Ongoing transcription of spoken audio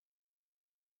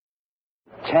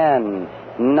10,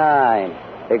 9.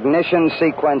 Ignition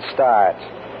sequence starts.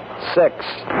 6,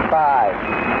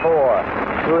 5, 4,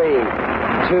 3,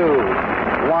 2,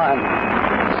 1,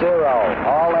 0.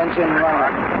 All engine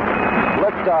running.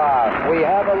 Liftoff. We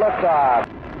have a liftoff.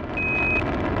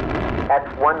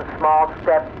 That's one small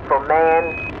step for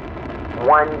man,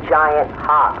 one giant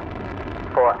hop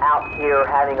for out here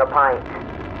having a pint.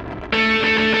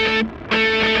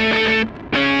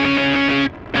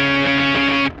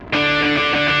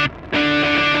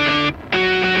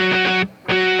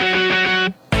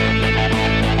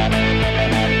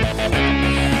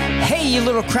 Hey, you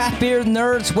little craft beer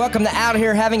nerds, welcome to Out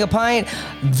Here Having a Pint.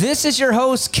 This is your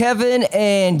host, Kevin,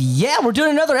 and yeah, we're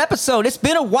doing another episode. It's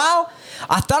been a while.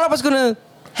 I thought I was going to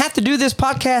have to do this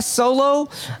podcast solo,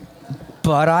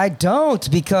 but I don't,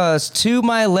 because to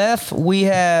my left, we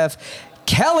have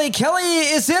Kelly. Kelly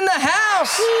is in the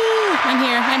house. Woo, I'm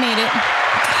here. I made it.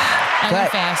 I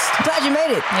went fast. Glad you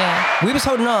made it. Yeah. We was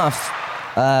holding off.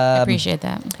 I appreciate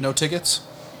that. No tickets?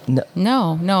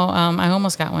 No. I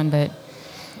almost got one, but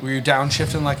Were you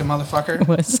downshifting like a motherfucker? it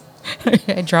was.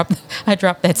 I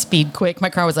dropped that speed quick. My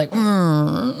car was like,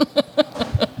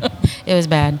 It was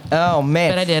bad. Oh,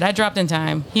 man. But I did. I dropped in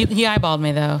time. He eyeballed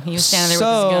me, though. He was standing there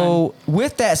with his gun. So,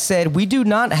 with that said, we do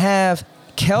not have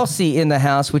Kelsey in the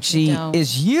house, which she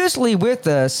is usually with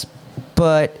us,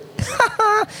 but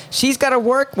she's got to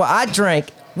work while I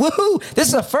drink. Woohoo! This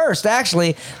is a first,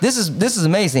 actually. This is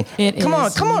amazing. Come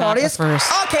on, not audience. a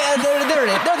first. Okay, there it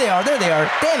is. There they are.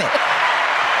 Damn it.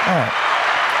 All right.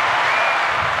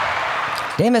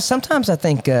 Damn it. Sometimes I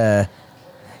think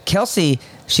Kelsey,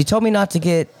 she told me not to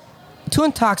get too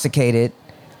intoxicated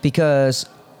because,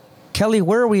 Kelly,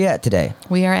 where are we at today?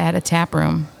 We are at a tap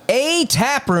room. A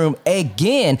tap room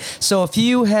again. So if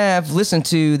you have listened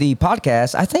to the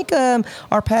podcast, I think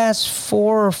our past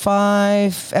 4 or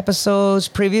 5 episodes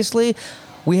previously,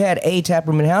 we had a tap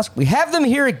room in the house. We have them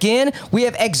here again. We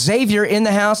have Xavier in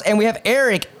the house, and we have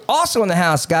Eric also in the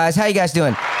house, guys. How you guys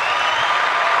doing?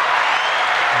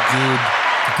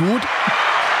 Good.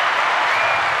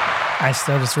 I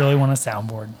still just really want a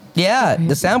soundboard. Yeah,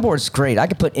 the soundboard's great. I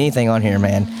could put anything on here,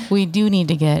 man. We do need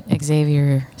to get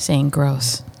Xavier saying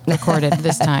gross recorded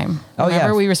this time. Oh, yeah.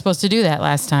 Remember, we were supposed to do that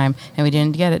last time, and we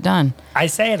didn't get it done. I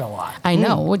say it a lot. I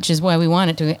know, which is why we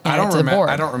wanted to add it to the board.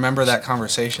 I don't remember that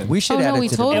conversation. We should add it to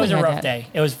the board. It was a had rough that. day.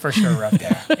 It was for sure a rough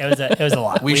day. It was a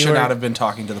lot. We should not have been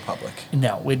talking to the public.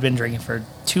 No, we'd been drinking for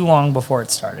too long before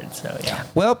it started. So yeah.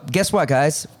 Well, guess what,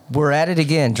 guys? We're at it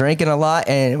again, drinking a lot,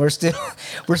 and we're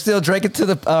still drinking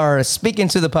speaking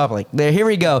to the public. Here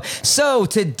we go. So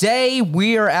today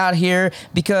we are out here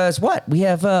because what? We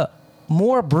have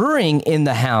more brewing in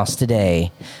the house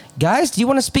today. Guys, do you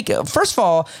want to speak? First of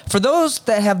all, for those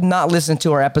that have not listened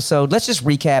to our episode, let's just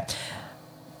recap.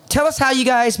 Tell us how you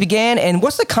guys began, and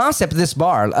what's the concept of this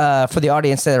bar for the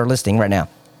audience that are listening right now?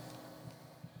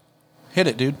 Hit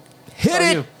it, dude. Hit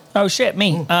it. You. Oh shit,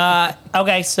 me.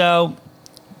 Okay, so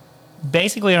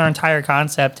basically our entire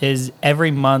concept is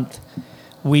every month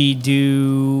we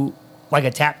do like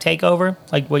a tap takeover,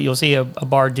 like what you'll see a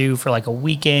bar do for like a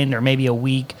weekend or maybe a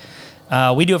week.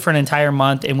 We do it for an entire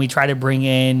month, and we try to bring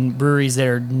in breweries that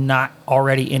are not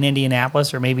already in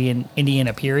Indianapolis or maybe in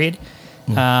Indiana, period.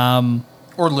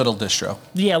 Or little distro.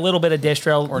 Yeah, a little bit of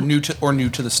distro. Or new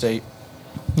to the state.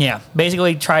 Yeah,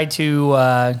 basically try to,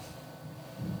 I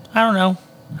don't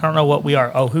know what we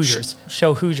are. Oh, Hoosiers.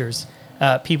 Show Hoosiers,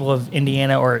 people of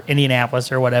Indiana or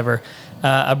Indianapolis or whatever,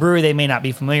 a brewery they may not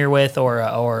be familiar with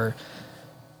or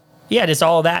just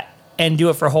all of that, and do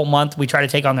it for a whole month. We try to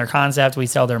take on their concept. We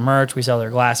sell their merch. We sell their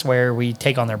glassware. We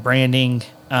take on their branding.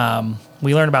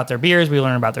 We learn about their beers. We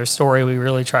learn about their story. We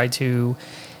really try to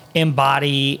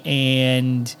embody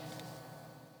and,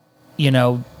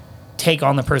 take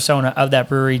on the persona of that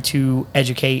brewery to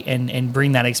educate and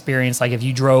bring that experience. Like if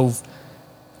you drove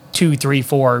 2, 3,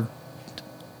 4,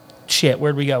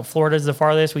 where'd we go? Florida's the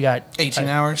farthest. We got 18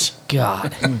 hours.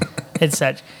 God, it's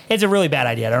a really bad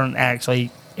idea. I don't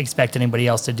actually expect anybody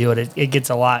else to do it. It gets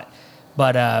a lot,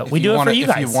 but we do it for you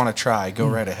guys. If you want to try, go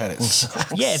right ahead. It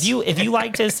sucks. Yeah, if you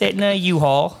like to sit in a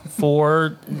U-Haul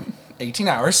for 18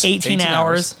 hours. 18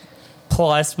 hours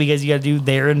plus, because you got to do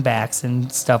there and backs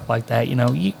and stuff like that.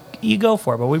 You go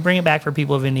for it. But we bring it back for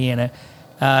people of Indiana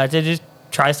to just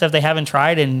try stuff they haven't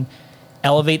tried and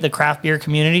elevate the craft beer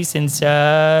community, since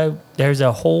there's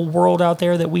a whole world out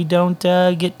there that we don't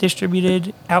get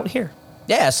distributed out here.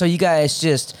 Yeah, so you guys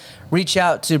just reach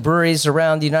out to breweries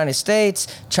around the United States,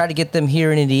 try to get them here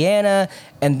in Indiana,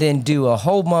 and then do a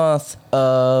whole month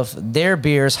of their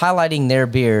beers, highlighting their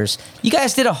beers. You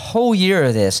guys did a whole year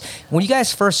of this. When you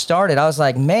guys first started, I was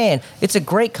like, man, it's a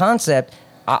great concept.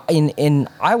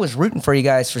 I was rooting for you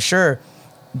guys for sure,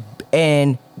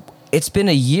 and it's been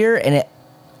a year, and it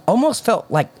almost felt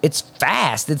like it's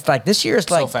fast. It's like this year is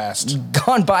So like fast.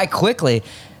 gone by quickly.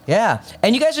 Yeah,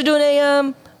 and you guys are doing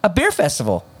a beer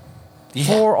festival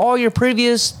for all your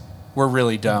previous We're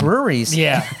really dumb. breweries.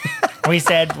 Yeah. We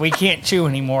said we can't chew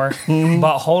anymore,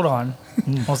 but hold on.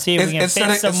 We'll see if we can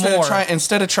fit some more.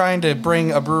 Instead of trying to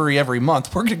bring a brewery every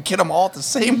month, we're gonna get them all at the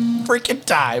same freaking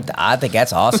time. I think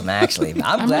that's awesome. Actually,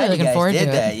 I'm glad really you looking guys forward did to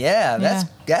it. that. Yeah,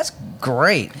 that's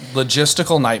great.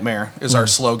 Logistical nightmare is our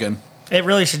slogan. It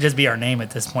really should just be our name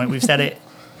at this point. We've said it.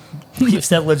 We've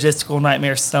said logistical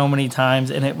nightmare so many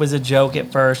times, and it was a joke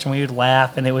at first, and we would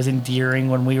laugh, and it was endearing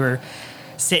when we were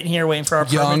sitting here waiting for our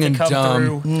Young permit and to come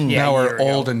dumb. through. Now a we're year ago.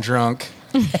 old and drunk.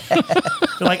 We're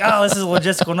like, oh, this is a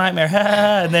logistical nightmare,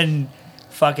 and then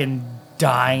fucking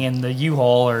dying in the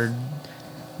U-Haul or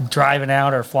driving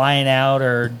out or flying out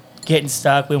or getting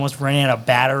stuck. We almost ran out of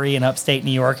battery in upstate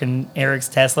New York in Eric's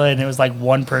Tesla, and it was like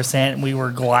 1%. And we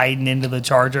were gliding into the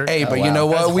Charger. Hey, but you wow. know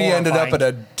what? That's We ended up horrifying.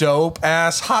 at a dope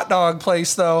ass hot dog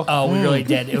place, though. Oh, we really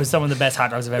did. It was some of the best hot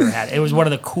dogs I've ever had. It was one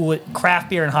of the coolest craft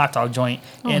beer and hot dog joint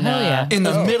in hell yeah. in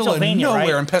the middle of Pennsylvania,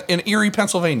 nowhere right? in Erie,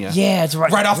 Pennsylvania. Yeah, it's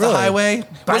right. Right off Really? the highway.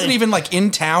 It By wasn't the- even like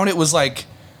in town. It was like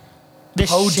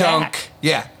This podunk. shack.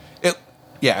 Yeah.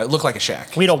 It looked like a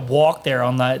shack. We had to walk there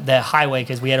on the highway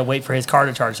because we had to wait for his car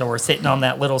to charge. So we're sitting on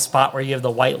that little spot where you have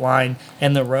the white line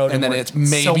and the road. And then we're- it's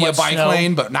maybe so a much bike snow.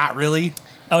 lane, but not really.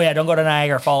 Oh, yeah, don't go to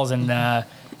Niagara Falls in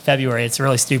February. It's a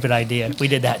really stupid idea. We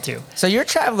did that too. So you're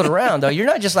traveling around though. You're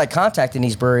not just like contacting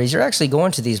these breweries. You're actually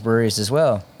going to these breweries as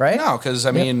well, right? No, because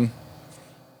I mean,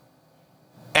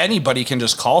 anybody can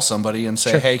just call somebody and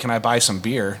say, Sure. "Hey, can I buy some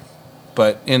beer?"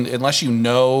 But unless you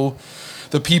know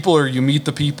the people or you meet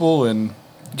the people and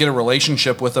get a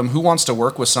relationship with them, who wants to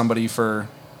work with somebody for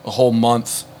a whole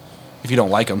month if you don't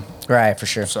like them? Right, for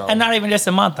sure. So And not even just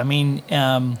a month. I mean,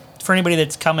 for anybody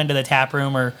that's come into the tap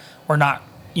room or not,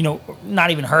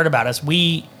 not even heard about us,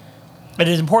 it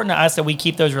is important to us that we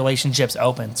keep those relationships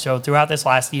open. So throughout this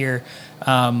last year,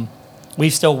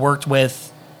 we've still worked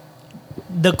with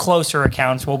the closer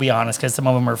accounts, we'll be honest, because some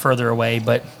of them are further away,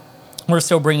 but we're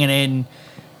still bringing in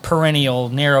Perennial,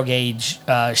 Narrow Gauge,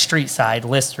 Street Side,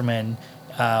 Listerman,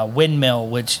 Windmill,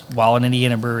 which while an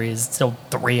Indiana brewery is still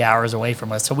 3 hours away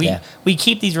from us. So we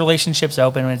keep these relationships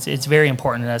open. It's very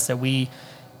important to us that we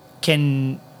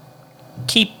can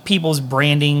keep people's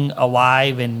branding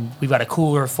alive, and we've got a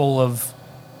cooler full of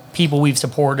people we've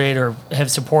supported or have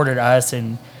supported us,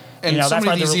 and and that's so many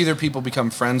why of these the- either people become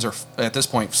friends or at this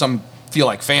point some feel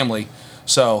like family.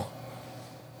 So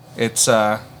it's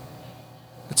a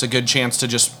good chance to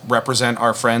just represent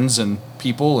our friends and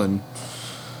people and.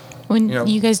 When You know-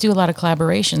 you guys do a lot of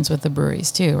collaborations with the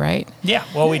breweries too, right? Yeah,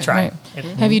 well, we try. Right.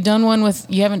 Have you done one with?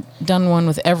 You haven't done one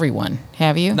with everyone,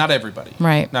 have you? Not everybody.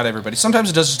 Right. Not everybody. Sometimes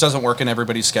it just doesn't work in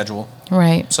everybody's schedule.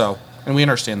 Right. So, and we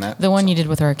understand that. The one you did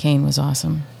with Arcane was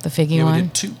awesome. The figgy Yeah, we one.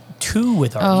 did two. Two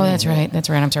with our Oh, that's right. That's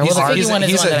right. I'm sorry. Well, the figgy one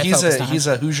is the one that I focused on. he's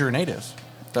a Hoosier native.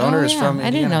 The Oh, owner is yeah. from I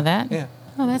Indiana. didn't know that. Yeah.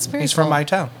 Oh, that's very He's cool. from my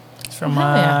town. It's from Oh,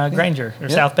 yeah. Granger or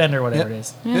Yep. South Bend or whatever Yep. it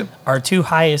is. Yep. Our two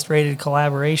highest rated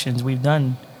collaborations we've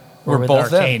done were We're with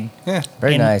both Arcane. them. Yeah.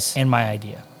 Very and, nice. And my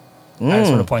idea. I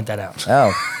just want to point that out.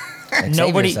 Oh,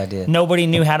 Nobody, Xavier's idea. nobody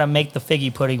knew how to make the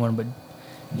figgy pudding one, but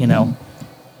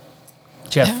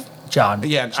Jeff, John.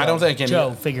 Yeah, I Joe, don't think any-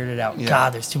 Joe figured it out. Yeah.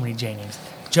 God, there's too many J names.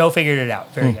 Joe figured it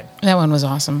out. Very good. That one was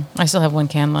awesome. I still have one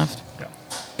can left.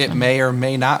 It may or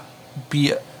may not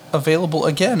be available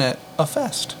again at a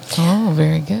fest. Oh,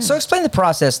 very good. So explain the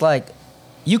process. Like,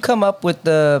 you come up with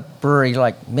the brewery. You're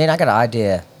like, man, I got an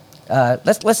idea.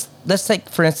 Let's take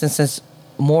for instance, since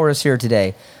Moore is here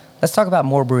today, let's talk about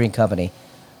Moore Brewing Company.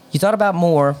 You thought about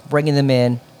Moore, bringing them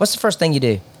in. What's the first thing you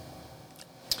do?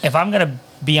 If I'm going to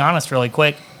be honest really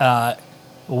quick,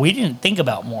 we didn't think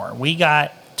about more. We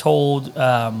got told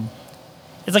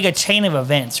it's like a chain of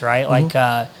events, right?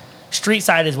 Like Street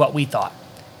Side is what we thought.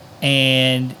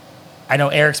 And I know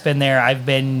Eric's been there. I've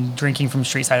been drinking from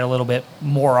Street Side a little bit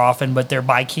more often, but they're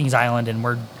by Kings Island, and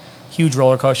we're huge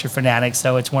roller coaster fanatics.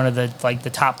 So it's one of the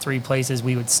top three places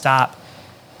we would stop.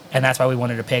 And that's why we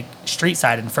wanted to pick Street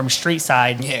Side. And from Street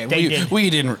Side, Yeah, they did.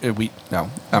 no,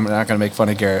 I'm not going to make fun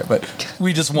of Garrett, but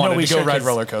we just wanted we to go should, ride 'cause-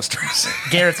 roller coasters.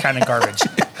 Garrett's kind of garbage,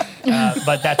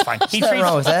 but that's fine. He Nothing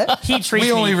wrong with that. He treats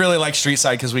We only me. really like Street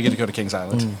Side because we get to go to Kings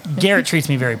Island. Garrett treats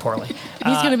me very poorly.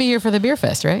 He's going to be here for the beer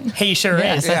fest, right? He sure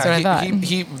Yes. is. That's what I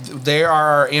thought. They are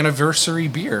our anniversary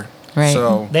beer. Right.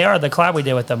 So They are the collab we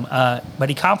did with them. But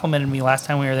he complimented me last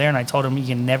time we were there, and I told him you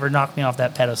can never knock me off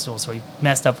that pedestal. So he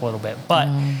messed up a little bit. But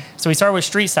so we started with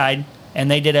Street Side. and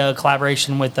they did a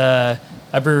collaboration with a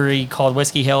brewery called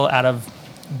Whiskey Hill out of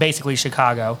basically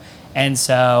Chicago. And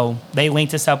so they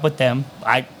linked us up with them.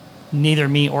 Neither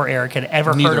me or Eric had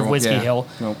ever heard of Whiskey Hill.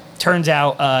 Nope. Turns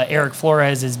out Eric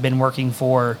Flores has been working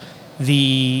for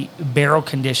the barrel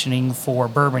conditioning for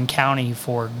Bourbon County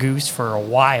for Goose for a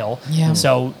while. Yeah.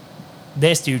 So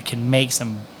this dude can make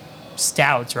some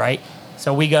stouts, right?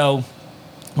 So we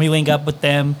link up with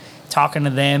them, talking to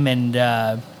them,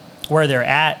 and where they're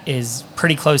at is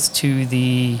pretty close to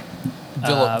the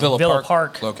Villa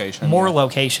Park location.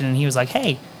 Location. And he was like,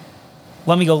 hey,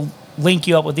 let me go link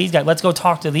you up with these guys. Let's go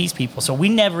talk to these people. So we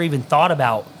never even thought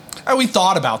about. We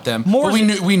thought about them, More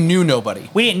but we knew nobody.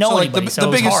 We didn't know anybody, so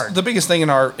it was hard. The biggest thing in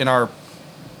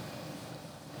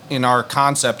our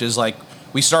concept is like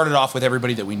we started off with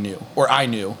everybody that we knew, or I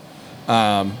knew.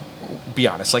 Be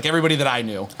honest, like everybody that I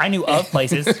knew. I knew of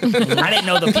places. I didn't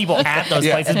know the people at those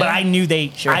places, but I knew they.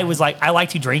 Sure. I was like, I like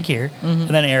to drink here, and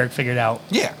then Eric figured out.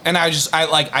 Yeah, and I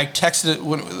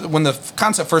texted when the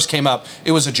concept first came up.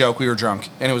 It was a joke. We were drunk,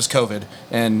 and it was COVID,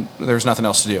 and there was nothing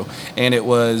else to do, and it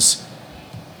was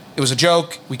a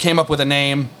joke. We came up with a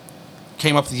name,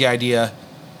 came up with the idea,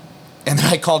 and then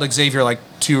I called Xavier like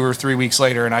 2 or 3 weeks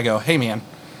later, and I go, hey man,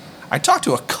 I talked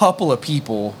to a couple of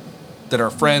people that are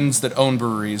friends that own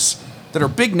breweries that are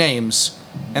big names,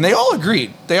 and they all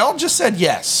agreed. They all just said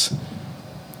yes.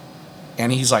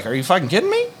 And he's like, are you fucking kidding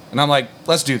me? And I'm like,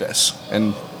 let's do this.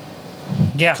 And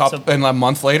yeah, and a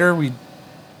month later, we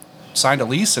signed a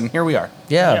lease, and here we are.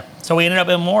 Yeah. So we ended up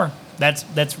in Moore. That's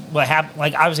what happened.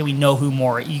 Like, obviously, we know who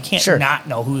Moore. You can't not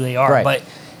know who they are. Right. But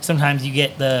sometimes you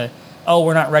get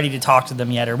we're not ready to talk to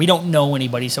them yet, or we don't know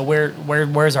anybody. So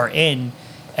where's our in?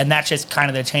 And that's just kind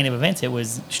of the chain of events. It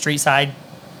was street side,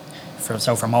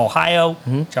 from Ohio,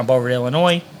 jump over to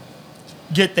Illinois,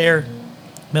 get there,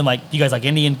 been like, you guys like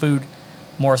Indian food?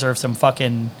 Moore serves some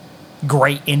fucking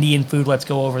great Indian food. Let's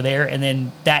go over there. And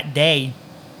then that day,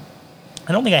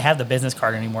 I don't think I have the business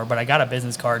card anymore, but I got a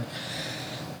business card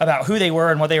about who they were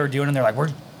and what they were doing. And they're like,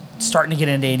 we're starting to get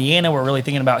into Indiana. We're really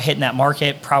thinking about hitting that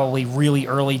market probably really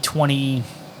early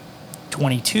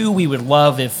 2022. We would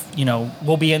love if,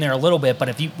 we'll be in there a little bit, but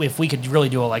if we could really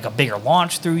do a bigger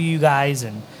launch through you guys.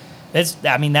 And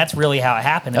that's really how it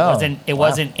happened. It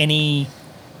wasn't any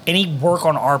work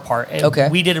on our part. Okay.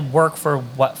 We did work for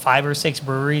 5 or 6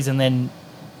 breweries, and then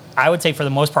I would say for the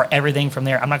most part, everything from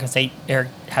there. I'm not going to say Eric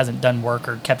hasn't done work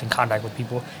or kept in contact with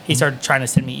people. He started trying to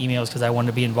send me emails because I wanted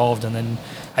to be involved, and then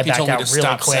I backed out really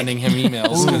quick. Sending him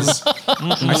emails because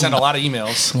I send a lot of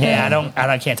emails. Yeah,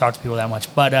 I can't talk to people that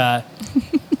much, but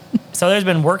so there's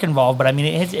been work involved. But I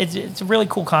mean, it's a really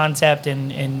cool concept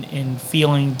and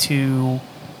feeling to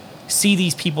see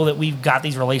these people that we've got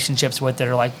these relationships with that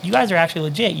are like, you guys are actually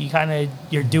legit.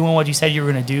 You're doing what you said you were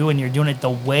going to do, and you're doing it the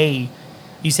way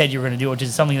you said you were going to do it, which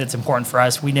is something that's important for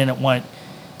us. We didn't want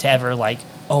to ever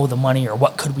the money, or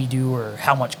what could we do, or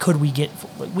how much could we get.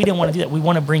 We didn't want to do that. We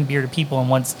want to bring beer to people, and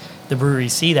once the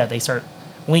breweries see that, they start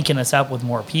linking us up with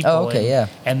more people. Oh, okay,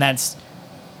 And I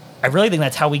really think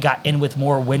that's how we got in with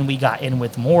Moore when we got in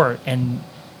with Moore. And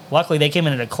luckily they came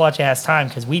in at a clutch ass time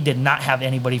because we did not have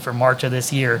anybody for March of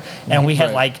this year. And we had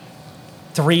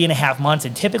 3.5 months.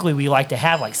 And typically we like to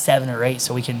have 7 or 8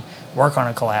 so we can work on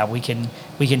a collab. We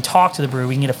can talk to the brewery.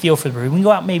 We can get a feel for the brewery. We can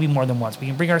go out maybe more than once. We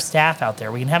can bring our staff out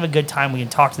there. We can have a good time. We can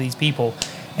talk to these people.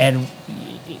 And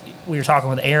we were talking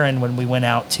with Aaron when we went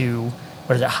out to,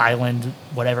 Highland,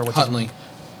 whatever. Huntley.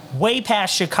 Way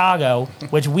past Chicago,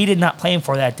 which we did not plan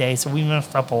for that day, so we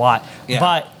messed up a lot. Yeah.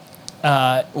 But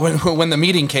when the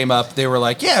meeting came up, they were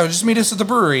like, "Yeah, just meet us at the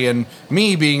brewery." And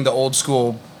me being the old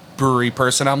school brewery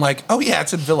person, I'm like, "Oh yeah,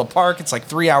 it's in Villa Park. It's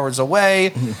 3 hours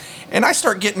away." And I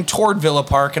start getting toward Villa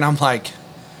Park, and I'm like,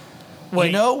 "Wait,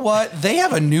 you know what? They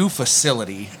have a new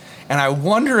facility, and I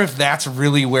wonder if that's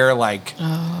really where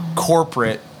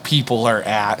corporate people are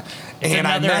at." And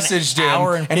I messaged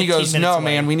him, and he goes, "No,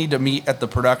 man, we need to meet at the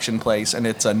production place, and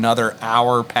it's another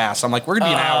hour past." I'm like, "We're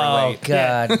gonna be an hour late." Oh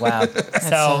God! Wow.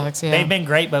 So they've been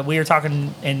great, but we were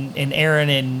talking, and Aaron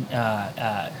and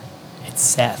it's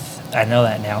Seth. I know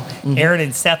that now. Mm-hmm. Aaron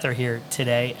and Seth are here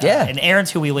today. Yeah. And Aaron's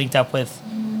who we linked up with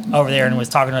over there and was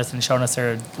talking to us and showing us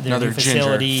their new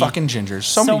facility. Ginger. Fucking gingers.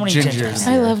 So many gingers.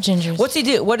 I love gingers. What's he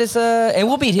do? What is and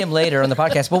we'll meet him later on the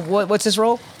podcast. But what's his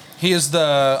role? He is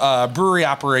the brewery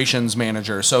operations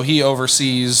manager, so he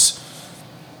oversees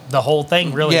the whole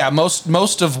thing, really. Yeah,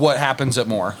 most of what happens at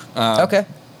Moore. Okay.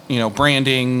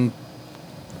 Branding,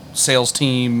 sales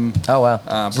team. Oh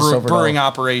wow. Brewing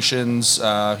operations.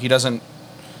 He doesn't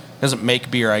make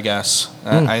beer, I guess.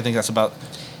 I think that's about.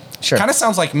 Sure. Kind of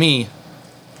sounds like me,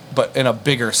 but in a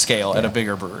bigger scale at a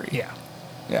bigger brewery. Yeah.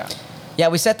 Yeah. Yeah,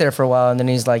 we sat there for a while, and then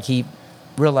he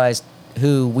realized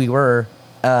who we were,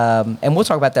 and we'll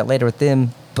talk about that later with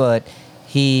them. But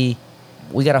we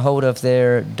got a hold of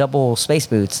their double space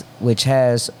boots, which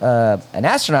has an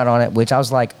astronaut on it. Which I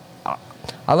was like,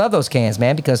 I love those cans,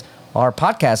 man, because our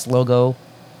podcast logo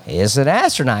is an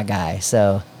astronaut guy.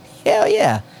 So hell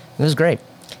yeah, it was great.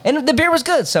 And the beer was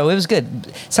good, so it was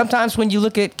good. Sometimes when you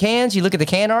look at cans, you look at the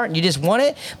can art and you just want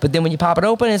it, but then when you pop it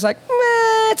open, it's like,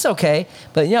 meh, it's okay.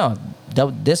 But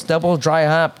this double dry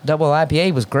hop, double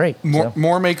IPA was great.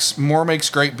 More makes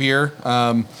great beer.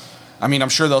 I mean, I'm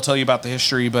sure they'll tell you about the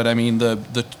history, but I mean,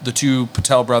 the two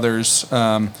Patel brothers,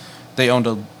 they owned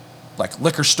a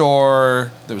liquor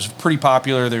store that was pretty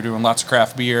popular. They were doing lots of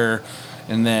craft beer.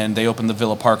 And then they opened the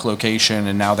Villa Park location,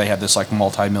 and now they have this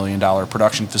multi-million-dollar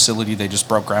production facility. They just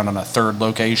broke ground on a third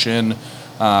location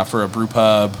for a brew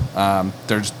pub.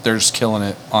 They're just killing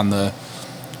it on the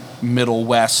middle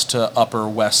west to upper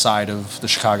west side of the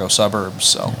Chicago suburbs.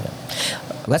 So,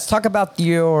 let's talk about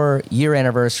your year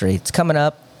anniversary. It's coming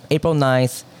up April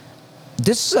 9th.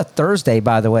 This is a Thursday,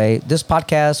 by the way. This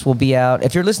podcast will be out.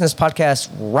 If you're listening to this podcast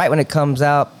right when it comes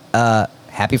out,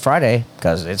 happy Friday,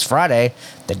 because it's Friday,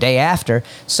 the day after.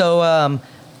 So,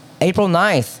 April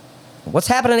 9th. What's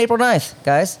happening April 9th,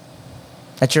 guys?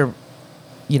 At your,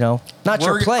 not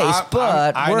your place,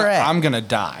 but we're at. I'm going to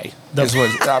die.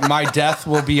 My death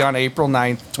will be on April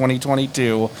 9th,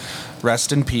 2022.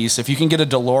 Rest in peace. If you can get a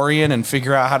DeLorean and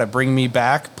figure out how to bring me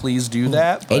back, please do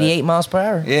that. 88 miles per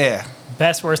hour. Yeah.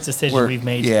 Best worst decision we've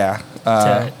made. Yeah.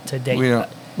 To date.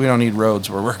 We don't need roads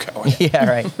where we're going. Yeah,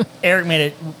 right. Eric made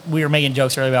it. We were making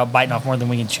jokes earlier about biting off more than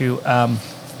we can chew.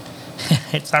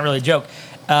 It's not really a joke.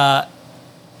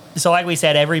 So like we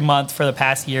said, every month for the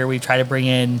past year, we've tried to bring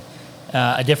in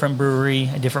a different brewery,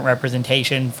 a different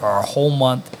representation for our whole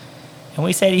month. And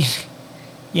we said,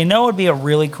 it would be a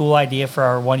really cool idea for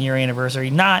our 1 year anniversary,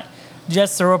 not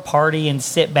just throw a party and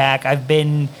sit back. I've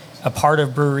been a part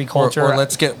of brewery culture. Or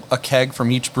let's get a keg from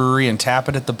each brewery and tap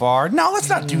it at the bar. No, let's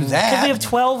not do that. Because we have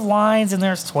 12 lines and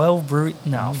there's 12 breweries.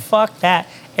 No, fuck that.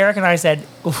 Eric and I said,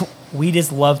 we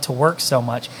just love to work so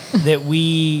much that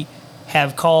we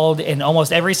have called in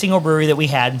almost every single brewery that we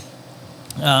had,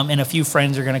 and a few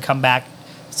friends are going to come back.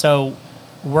 So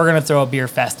we're going to throw a beer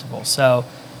festival. So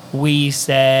we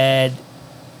said,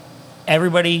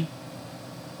 everybody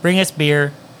bring us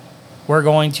beer. We're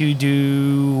going to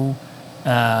do...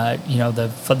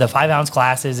 the 5 ounce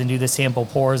glasses and do the sample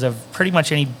pours of pretty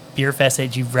much any beer fest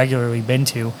that you've regularly been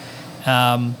to.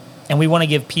 And we want to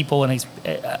give people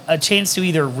a chance to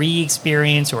either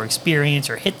re-experience or experience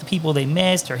or hit the people they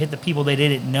missed or hit the people they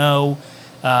didn't know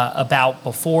about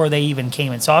before they even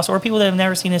came and saw us, or people that have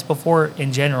never seen us before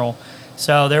in general.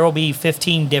 So there will be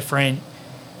 15 different,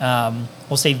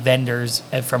 we'll say vendors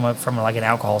from an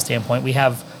alcohol standpoint. We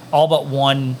have all but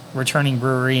one returning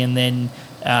brewery, and then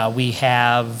we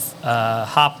have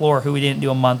Hoplore, who we didn't do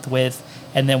a month with,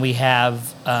 and then we have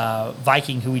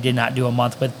Viking, who we did not do a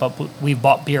month with, but we've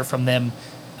bought beer from them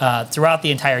throughout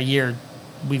the entire year.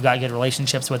 We've got good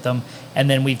relationships with them, and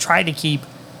then we've tried to keep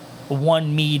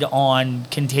one mead on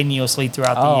continuously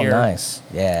throughout the year. Oh, nice.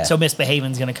 Yeah. So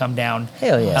Misbehaven's going to come down.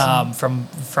 Hell yeah. From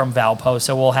Valpo.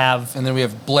 So we'll have... And then we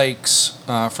have Blake's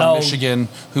from Michigan,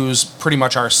 who's pretty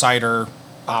much our cider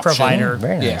option. Provider.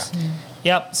 Very nice. Yeah.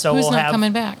 Yep. So Who's we'll not have...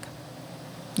 coming back?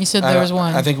 You said there was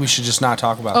one. I think we should just not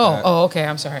talk about that. Oh, okay.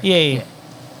 I'm sorry. Yeah.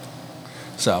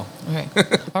 So. Okay.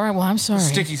 All right. Well, I'm sorry.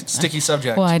 Sticky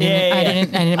subject. Well, I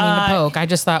didn't mean to poke. I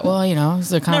just thought,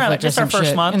 it's a conflict. Just our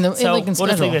first month. We'll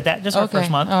just leave it at that. Just our first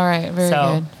month. All right. Very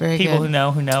good. Very people good.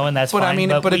 who know, and that's but fine. I mean,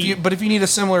 but if you need a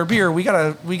similar beer, we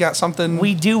got something.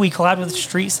 We do. We collabed with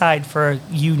Streetside for a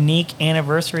unique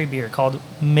anniversary beer called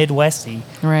Midwesty,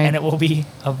 right? And it will be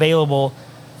available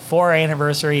for our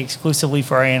anniversary, exclusively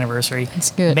for our anniversary. That's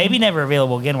good. Maybe never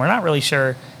available again. We're not really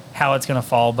sure how it's going to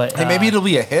fall, but hey, maybe it'll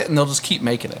be a hit and they'll just keep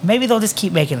making it. Maybe they'll just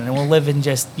keep making it and we'll live in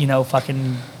just,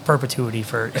 fucking perpetuity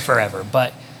forever.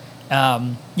 But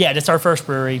just our first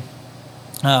brewery.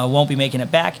 Won't be making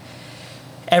it back.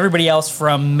 Everybody else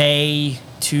from May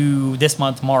to this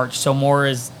month, March. So more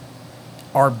is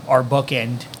our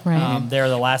bookend. Right. They're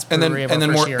the last brewery of our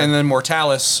first year. And then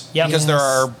Mortalis, because they're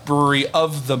our brewery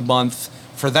of the month.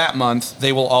 For that month,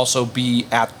 they will also be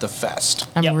at the fest.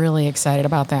 I'm really excited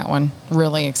about that one.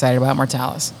 Really excited about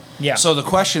Mortalis. Yeah. So the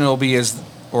question will be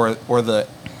the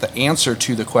answer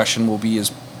to the question will be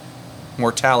is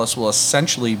Mortalis will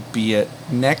essentially be at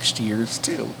next year's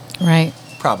too. Right.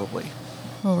 Probably.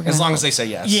 Well, as long as they say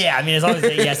yes. Yeah, I mean, as long as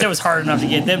they say yes. It was hard enough to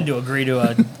get them to agree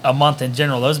to a month in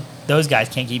general. Those guys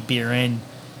can't keep beer in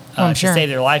to sure. save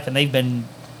their life, and they've been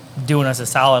doing us a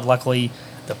solid. Luckily,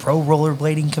 the pro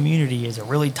rollerblading community is a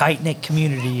really tight knit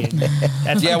community, and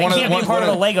that's Yeah, they one of the- can't be one- part one of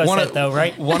the of- Lego one set of- though,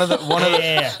 right? One of the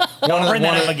Yeah. Don't bring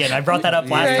that up again. I brought that up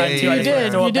last time too. I just wanted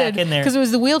to throw it back in there. Because it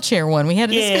was the wheelchair one. We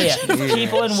had a Yeah, discussion. yeah.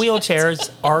 People in wheelchairs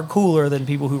are cooler than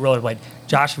people who rollerblade.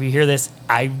 Josh, if you hear this,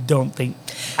 I do think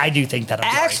that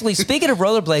I'm sorry. Actually, speaking of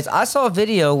rollerblades, I saw a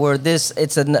video where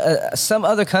it's some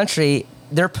other country.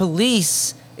 Their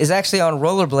police is actually on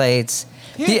rollerblades.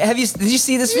 Yeah. Did you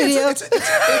see this video? It's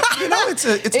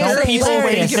It's very easy way to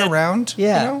hilarious. get around.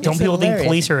 Yeah. you know? Don't It's people think hilarious.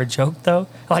 police are a joke though?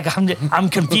 Like I'm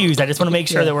confused. I just want to make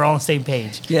sure that we're all on the same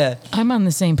page. Yeah. I'm on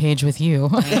the same page with you.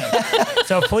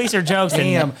 So if police are jokes, and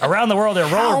Damn. around the world they're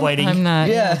rollerblading. I'm not.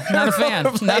 Yeah. Not a fan.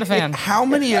 Not a fan. How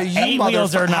many of you Eight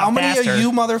wheels are not How many faster. of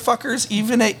you motherfuckers,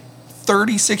 even at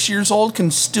 36 years old,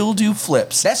 can still do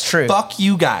flips? That's true. Fuck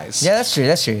you guys. Yeah, that's true.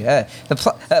 That's true.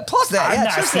 Applause that. I've Yeah,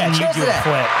 not cheers to seen that. you Cheers do to a that.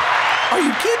 flip. Are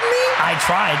you kidding me? I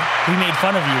tried. We made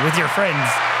fun of you with your friends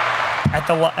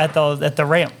at the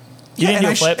ramp. You didn't do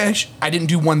a flip. I didn't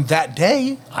do one that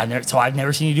day. So I've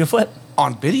never seen you do a flip.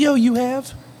 On video, you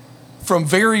have. From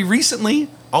very recently,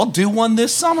 I'll do one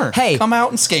this summer. Hey, come out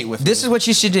and skate with This me. is what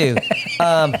you should do.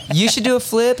 You should do a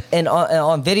flip and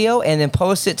on video, and then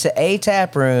post it to a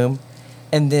tap room,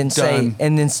 and then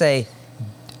Done. say,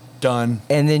 Done.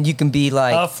 and then you can be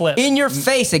like A flip. in your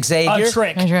face, Xavier. A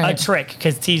trick. That's right. A trick,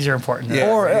 because T's are important.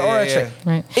 Yeah. Or a yeah. trick.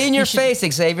 Right. In your You should- face,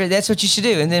 Xavier. That's what you should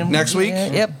do. And then Next week?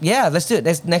 Yep. Yeah, let's do it.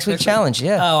 That's next week challenge.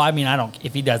 Yeah. Oh, I mean, I don't.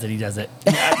 If he does it, he does it.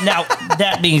 Now,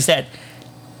 that being said,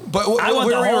 But I want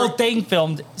the whole thing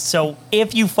filmed. So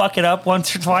if you fuck it up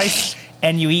once or twice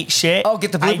and you eat shit, Oh,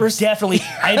 get the bloopers?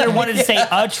 I either wanted to say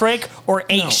a trick or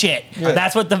ate shit.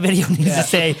 That's what the video needs to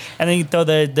say, and then you throw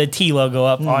the T logo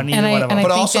up on either And one of them. I But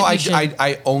think also, that I, you should-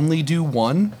 I only do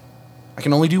one. I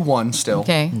can only do one still.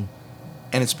 Okay.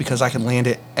 And it's because I can land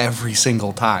it every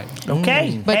single time.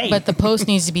 Okay, But hey, but the post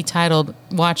needs to be titled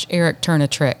 "Watch Eric Turn a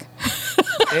Trick."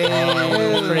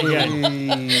 pretty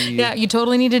good. Yeah, you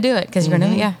totally need to do it because you're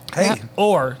gonna. Yeah. Hey, Yeah.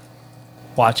 Or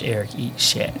watch Eric eat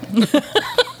shit.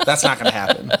 that's not going to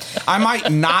happen. I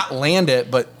might not land it,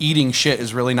 but eating shit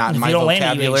is really not in If my you don't land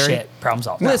it, you eat vocabulary. shit. Problem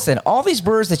solved. Listen, all these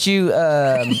birds that you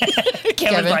Kevin's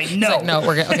Kevin, like, he's no. like, no,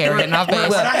 we're getting off base.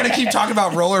 We're not going to keep talking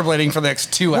about rollerblading for the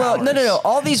next 2 well, hours. no.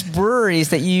 All these breweries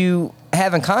that you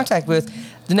have in contact with,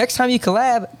 the next time you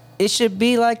collab, it should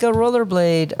be like a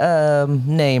rollerblade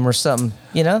name or something.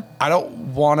 You know? I don't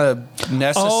want to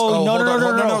necessarily.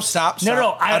 Oh, no. Stop. No,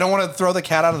 no, I don't want to throw the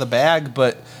cat out of the bag,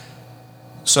 but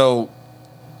so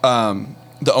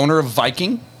the owner of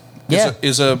Viking Yeah.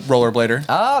 is a rollerblader.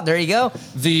 Oh, there you go.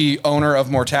 The owner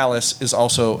of Mortalis is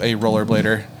also a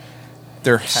rollerblader.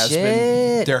 There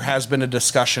has been a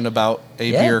discussion about a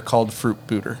Yeah. beer called Fruit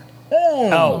Booter.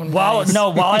 Oh, while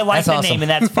I like That's the awesome. name and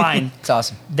that's fine. It's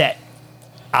awesome. That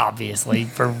obviously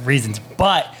for reasons.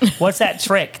 But what's that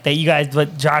trick that you guys?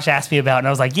 What Josh asked me about, and I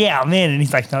was like, "Yeah, I'm in." And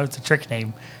he's like, "No, it's a trick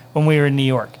name." When we were in New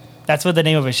York, that's what the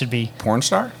name of it should be. Porn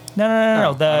star? No. I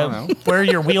don't know. Where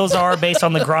your wheels are based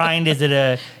on the grind. Is it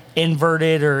a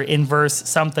inverted or inverse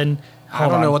something? I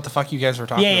don't know what the fuck you guys were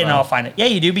talking Yeah, about. no, I'll find it. Yeah,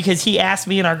 you do, because he asked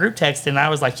me in our group text, and I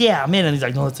was like, "Yeah, I'm in." And he's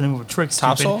like, "No, that's the name of a trick, stupid."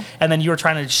 Topsoil? And then you were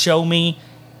trying to show me,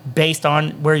 based on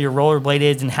where your rollerblade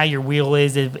is and how your wheel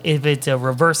is, if it's a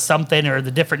reverse something or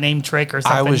the different name trick or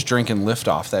something. I was drinking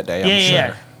Liftoff that day. I'm Yeah.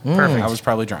 sure. Perfect. I was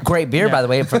probably drunk. Great beer, Yeah. by the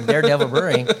way, from Daredevil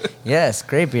Brewing. Yes,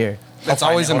 great beer. That's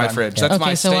find always it. in my Hold on. fridge. Yeah. That's Okay,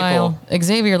 my so staple. while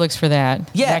Xavier looks for that,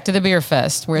 Yeah. back to the beer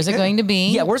fest. Where's it going to be?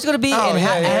 Yeah, where's it going to be? Oh, and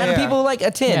how, yeah, yeah, how do yeah. people like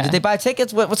attend? Yeah. Did they buy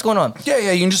tickets? What's going on? Yeah,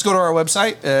 you can just go to our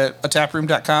website at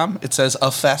ataproom.com. It says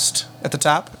A Fest at the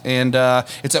top. And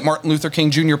it's at Martin Luther King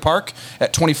Jr. Park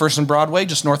at 21st and Broadway,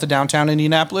 just north of downtown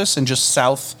Indianapolis and just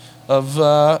south of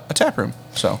a tap room.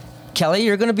 So. Kelly,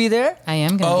 you're going to be there? I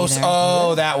am going to be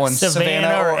there. That one. Savannah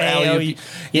or Alley.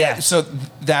 Yeah. So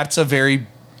that's a very.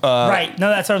 Right. No,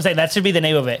 that's what I'm saying. That should be the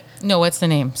name of it. No, what's the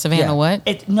name? Savannah Yeah.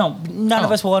 what? None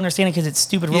of us will understand it because it's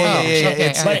stupid. Yeah, wrong. yeah, yeah. Okay,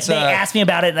 It's, But it's, they asked me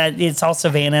about it, and it's all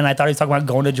Savannah, and I thought he was talking about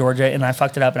going to Georgia, and I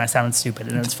fucked it up, and I sounded stupid,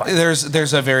 and it's fine.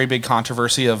 there's a very big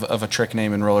controversy of a trick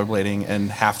name in rollerblading, and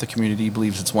half the community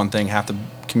believes it's one thing, half the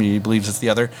community believes it's the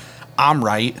other. I'm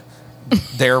right.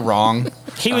 They're wrong.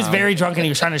 He was very drunk, and he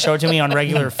was trying to show it to me on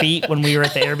regular feet when we were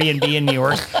at the Airbnb in New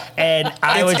York, and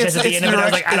I was just at the end of it, I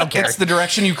was like, I don't care. It's the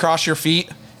direction you cross your feet,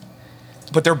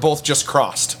 but they're both just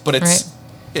crossed. But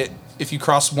if you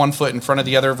cross one foot in front of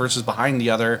the other versus behind the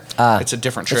other, it's a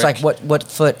different trick. It's like what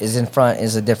foot is in front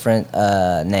is a different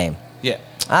name. Yeah.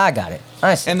 I got it.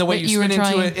 Nice. And the way Wait, you you were spin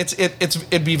into trying- it,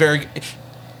 it'd be very.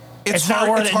 It's not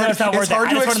worth it. No, it's not worth it.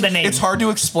 I just wanted the name. It's hard to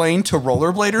explain to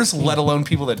rollerbladers, let alone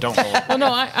people that don't rollerblade. Well,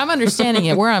 no, I'm understanding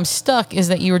it. Where I'm stuck is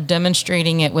that you were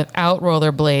demonstrating it without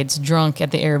rollerblades, drunk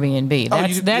at the Airbnb.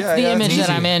 That's the image that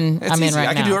I'm in. It's I'm easy. in right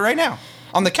now. I can do it right now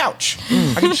on the couch.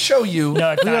 I can show you.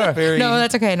 No, it's not. No,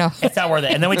 that's okay. No, It's not worth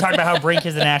it. And then we talked about how Brink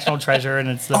is the national treasure, and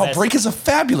it's the best. Brink is a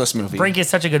fabulous movie. Brink is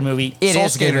such a good movie. It Soul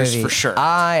is a good Skaters movie. for sure.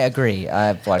 I agree.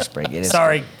 I've watched Brink. It is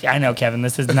Sorry, I know, Kevin.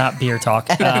 This is not beer talk.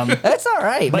 That's all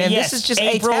right, But man. yes, this is just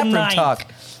April a taproom 9th, talk.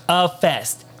 A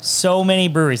fest. So many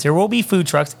breweries. There will be food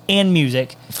trucks and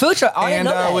music. Food truck. I didn't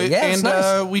know that. Yeah, it's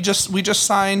nice. we just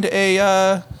signed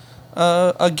a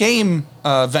game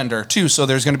vendor too. So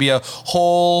there's going to be a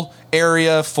whole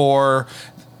area for.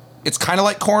 It's kind of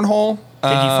like cornhole. Did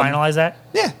you finalize that?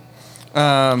 Yeah.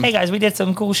 Hey guys, we did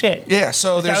some cool shit. Yeah,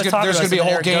 so This guy there's was going to talking be a to us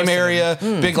whole and game they're area.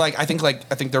 ghosting Big I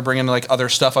think they're bringing like other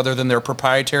stuff other than their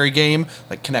proprietary game,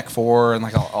 like Connect 4 and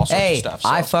like all sorts of stuff. So.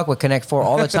 I fuck with Connect 4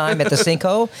 all the time at the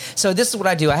Cinco. So this is what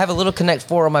I do. I have a little Connect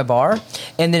 4 on my bar,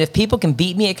 and then if people can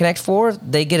beat me at Connect 4,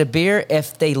 they get a beer.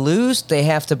 If they lose, they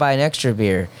have to buy an extra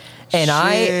beer. And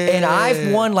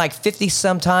I've won like 50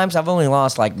 some times. I've only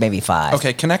lost like maybe 5.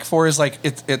 Okay, Connect 4 is like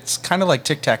it's kind of like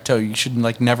tic-tac-toe. You should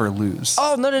like never lose.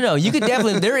 Oh no! You could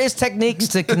definitely. There is techniques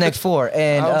to Connect 4,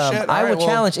 and shit. I All would right,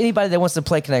 challenge anybody that wants to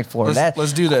play Connect 4.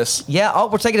 Let's do this. Yeah. Oh,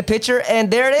 we're taking a picture,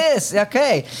 and there it is.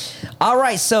 Okay. All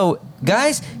right. So,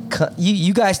 guys,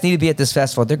 you guys need to be at this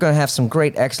festival. They're going to have some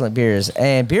great, excellent beers,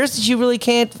 and beers that you really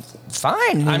can't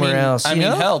find anywhere else. I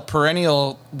mean, hell,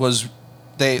 Perennial was.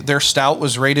 Their stout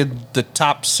was rated the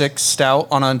top 6 stout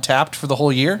on Untapped for the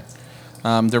whole year.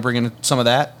 They're bringing some of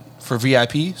that for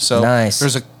VIP. So nice.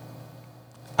 There's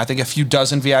I think a few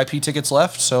dozen VIP tickets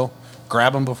left. So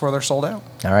grab them before they're sold out.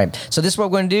 All right. So this is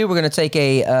what we're going to do. We're going to take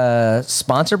a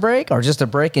sponsor break, or just a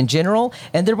break in general,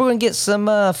 and then we're going to get some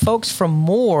folks from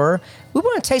More. We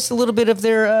want to taste a little bit of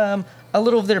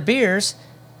their beers,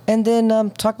 and then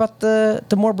talk about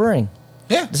the More Brewing.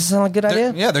 Yeah. Does this sound like a good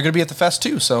idea? Yeah, they're going to be at the fest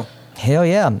too. So. Hell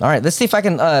yeah. All right, let's see if I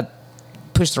can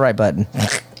push the right button.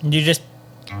 You just.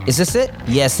 Is this it?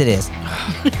 Yes, it is.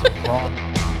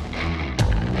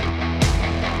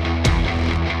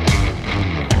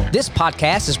 This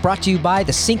podcast is brought to you by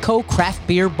the Cinco Craft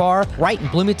Beer Bar right in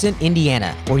Bloomington,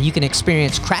 Indiana, where you can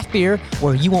experience craft beer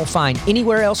where you won't find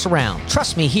anywhere else around.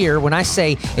 Trust me here when I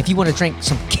say if you want to drink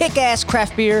some kick-ass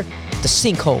craft beer, the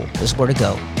Cinco is where to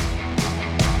go.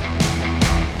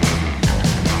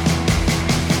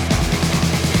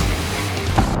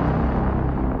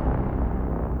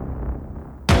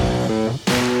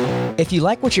 If you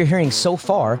like what you're hearing so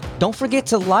far, don't forget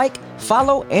to like,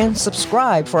 follow, and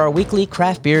subscribe for our weekly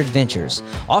craft beer adventures.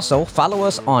 Also, follow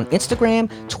us on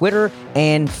Instagram, Twitter,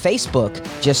 and Facebook.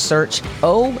 Just search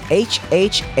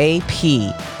OHHAP.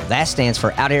 That stands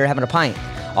for Out Here Having a Pint.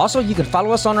 Also, you can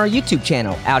follow us on our YouTube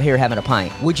channel, Out Here Having a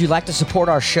Pint. Would you like to support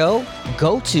our show?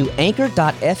 Go to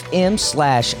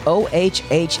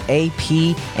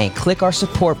anchor.fm/OHHAP and click our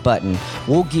support button.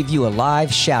 We'll give you a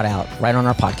live shout out right on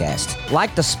our podcast.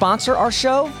 Like to sponsor our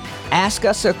show? Ask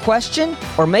us a question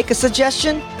or make a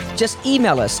suggestion? Just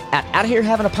email us at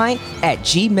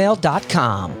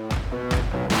outherehavingapint@gmail.com.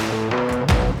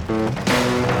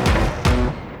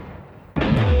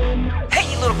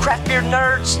 Craft beer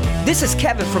nerds, this is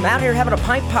Kevin from Out Here Having a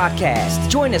Pint podcast.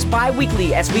 Join us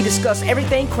bi-weekly as we discuss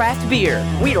everything craft beer.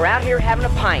 We are out here having a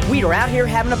pint. We are out here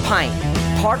having a pint.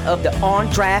 Part of the On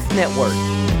Draft Network.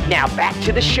 Now back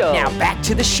to the show.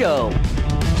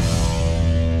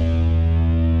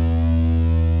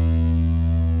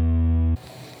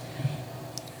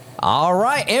 All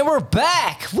right, and we're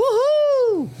back.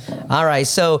 Woohoo! All right,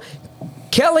 so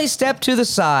Kelly stepped to the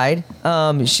side.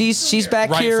 She's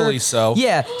back here. Rightfully so.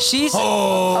 Yeah, she's.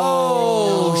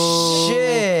 Oh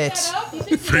shit!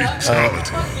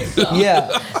 Yeah.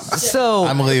 So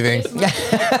I'm leaving.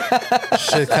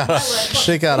 Shit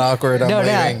got awkward. I'm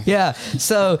leaving. Yeah.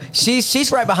 So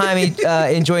she's right behind me,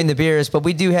 enjoying the beers. But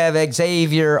we do have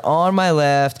Xavier on my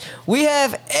left. We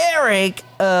have Eric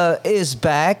is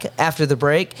back after the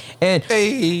break, and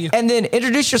then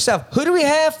introduce yourself. Who do we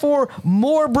have for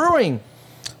More Brewing?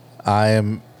 I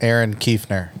am Aaron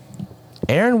Kiefner.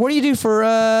 Aaron, what do you do for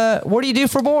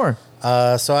More?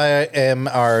 So I am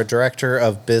our director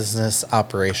of business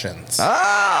operations.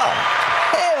 Oh,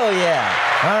 hell yeah!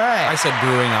 All right. I said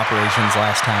brewing operations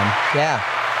last time. Yeah.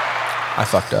 I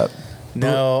fucked up.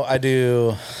 No, I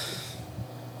do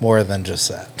more than just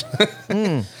that.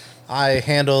 I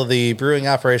handle the brewing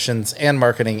operations and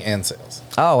marketing and sales.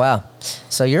 Oh wow.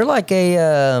 So you're like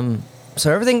a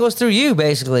so everything goes through you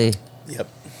basically. Yep.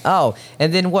 Oh,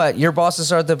 and then what? Your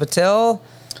bosses are the Patel?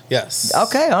 Yes.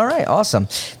 Okay, all right, awesome.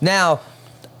 Now,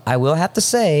 I will have to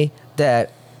say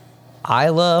that I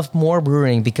love Moore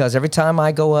Brewing because every time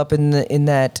I go up in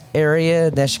that area,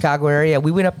 that Chicago area,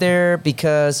 we went up there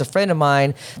because a friend of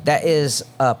mine that is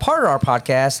part of our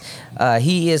podcast,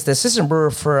 he is the assistant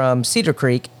brewer from Cedar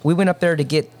Creek. We went up there to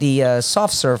get the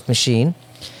soft serve machine,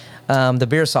 the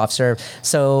beer soft serve.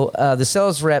 So the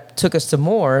sales rep took us to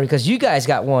Moore because you guys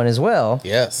got one as well.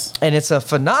 Yes. And it's a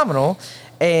phenomenal.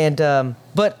 And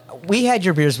but we had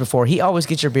your beers before. He always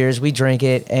gets your beers. We drink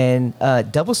it, and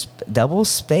double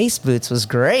Space Boots was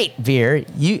great beer.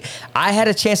 I had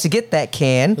a chance to get that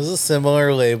can. It was a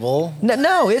similar label.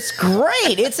 No, it's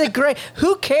great. It's a great.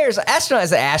 Who cares? Astronaut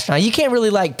is an astronaut. You can't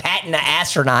really like patent an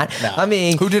astronaut. No. I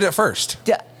mean, Who did it first?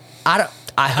 I don't.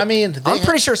 I mean, I'm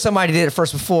pretty sure somebody did it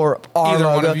first before our Either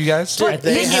logo. one of you guys? Dude, I think,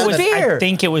 this is beer. I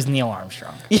think it was Neil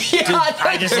Armstrong. Yeah,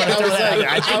 I just want to throw that out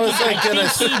there. I was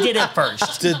think he did it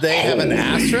first. Did they have an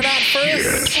astronaut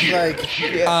first?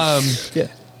 Like,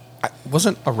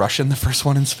 Wasn't a Russian the first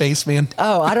one in space, man?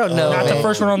 Oh, I don't know. Not the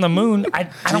first one on the moon. I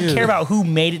don't Dude. care about who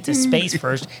made it to space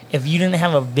first. If you didn't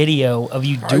have a video of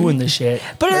you doing the shit,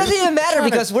 But it doesn't even matter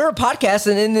because we're a podcast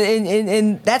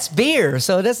and that's beer.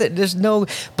 So it doesn't. There's no.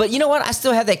 But you know what? I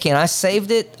still have that can. I saved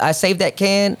it. I saved that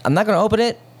can. I'm not going to open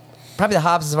it. Probably the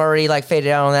hops have already like faded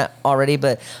out on that already,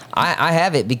 but I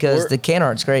have it because the can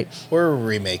art's great. we're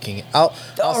remaking it.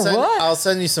 I'll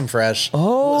send you some fresh.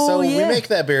 Oh, so yeah. we make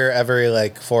that beer every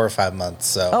like 4 or 5 months.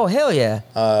 So Oh hell yeah!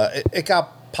 it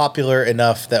got popular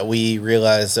enough that we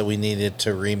realized that we needed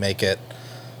to remake it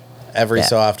every Yeah.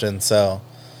 so often. So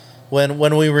when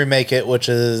we remake it, which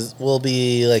will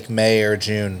be like May or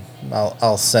June,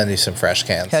 I'll send you some fresh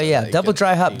cans. Hell so yeah! that you Double can-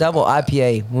 dry hop, you can double have that.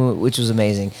 IPA, which was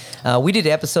amazing. We did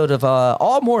an episode of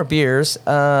all more beers.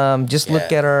 Just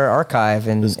look Yeah. at our archive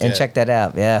and was good. check that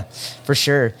out. Yeah, for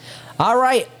sure. All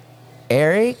right,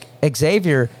 Eric,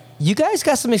 Xavier, you guys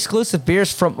got some exclusive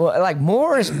beers from like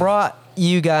Morris brought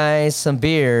you guys some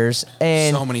beers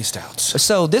and So many stouts.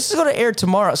 so this is going to air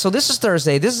tomorrow. So this is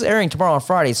Thursday. This is airing tomorrow on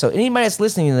Friday. So anybody that's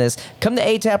listening to this, come to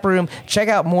A-Tap Room, check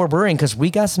out More Brewing because we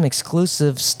got some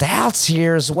exclusive stouts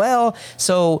here as well.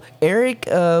 So Eric,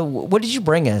 what did you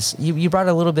bring us? You brought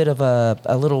a little bit of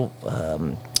a little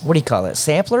what do you call it?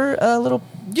 Sampler? A little.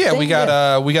 Yeah, thing? we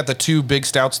got the two big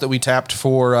stouts that we tapped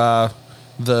for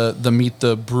the Meet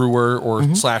the Brewer or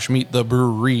 / Meet the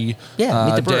Brewery Yeah,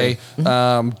 Meet the Brewery.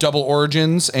 day. Double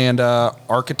Origins and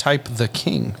Archetype the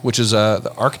King, which is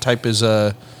the Archetype is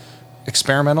a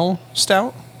experimental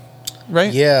stout,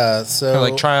 right? Yeah, so Or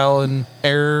like trial and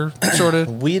error sort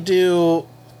of. we do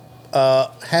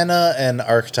Henna and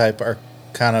Archetype are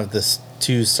kind of the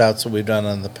two stouts that we've done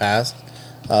in the past.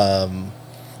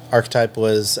 Archetype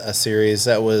was a series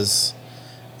that was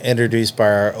introduced by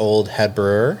our old head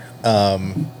brewer,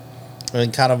 and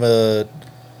kind of a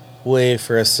way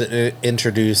for us to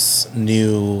introduce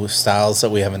new styles that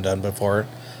we haven't done before.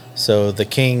 So the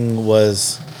King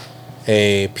was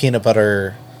a peanut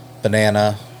butter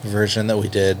banana version that we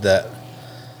did. That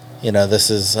this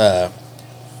is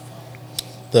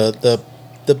the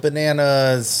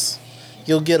bananas.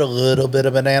 You'll get a little bit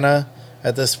of banana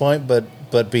at this point, but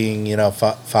being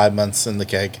 5 months in the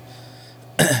keg,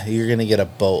 you're gonna get a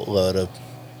boatload of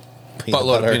peanut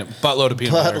butter. Buttload of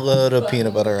peanut butter. Buttload of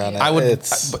peanut butter on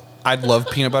it. I'd love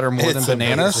peanut butter more than It's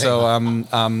banana, amazing. so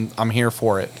I'm here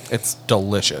for it. It's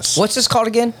delicious. What's this called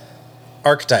again?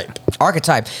 Archetype,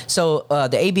 Archetype. So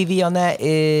the ABV on that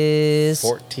is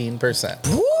 14%.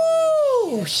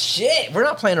 Woo! Shit, we're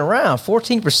not playing around.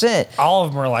 14%. all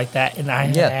of them are like that, and I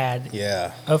Yeah. had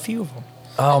Yeah. a few of them.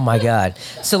 Oh my God!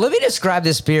 So let me describe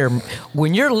this beer.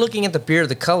 When you're looking at the beer,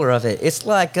 the color of it, it's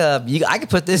like I could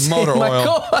put this Motor in my oil.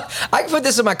 car. I could put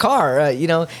this in my car.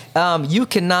 You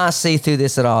cannot see through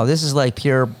this at all. This is like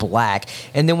pure black.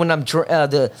 And then when I'm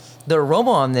the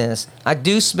aroma on this, I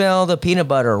do smell the peanut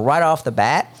butter right off the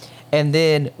bat. And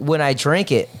then when I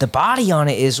drink it, the body on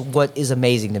it is what is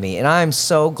amazing to me. And I'm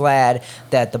so glad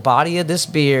that the body of this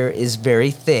beer is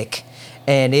very thick,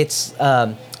 and it's.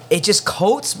 It just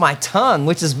coats my tongue,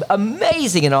 which is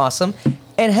amazing and awesome.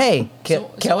 And hey,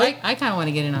 Kelly, I kind of want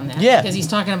to get in on that. Yeah. Because he's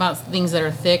talking about things that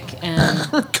are thick and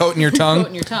Coating your tongue.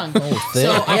 coating your tongue.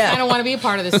 So I Yeah. kind of want to be a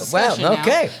part of this discussion Well,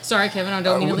 okay. now. Sorry, Kevin, I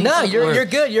don't mean to leave. no, you're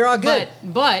good. You're all good.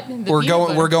 But the We're peanut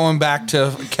butter- going back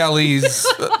to Kelly's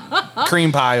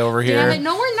cream pie over Damn it, here.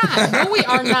 no, we're not. No, we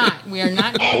are not. We are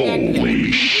not going back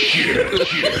to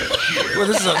that. Well,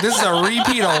 this is a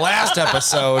repeat of last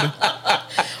episode.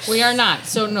 We are not.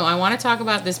 So no, I want to talk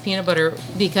about this peanut butter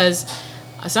because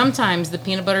sometimes the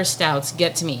peanut butter stouts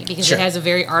get to me because Sure. it has a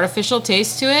very artificial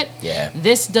taste to it. Yeah.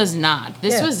 This does not.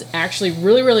 This Yeah. was actually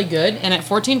really, really good. And at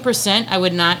 14%, I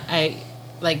would not.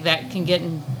 That can get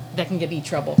that can get you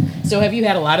trouble. So have you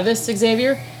had a lot of this,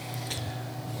 Xavier?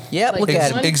 Yep, Like look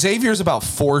at him. Xavier's about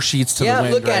 4 sheets to Yeah, the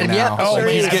wind look at right him, now. yep. Oh, Sure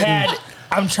man, is.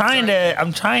 I'm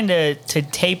trying to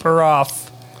taper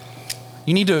off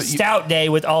You need to. Stout Day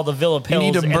with all the Villa pills.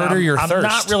 need to and murder your I'm thirst.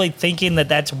 not really thinking that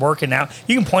that's working out.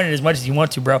 You can point it as much as you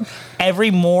want to, bro.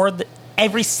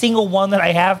 Every single one that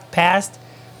I have passed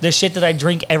the shit that I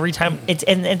drink every time,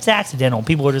 it's accidental.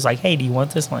 People are just like, "Hey, do you want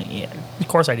this?" I'm like, yeah, of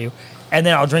course I do. And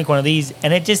then I'll drink one of these,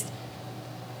 and it just.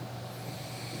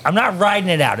 I'm not riding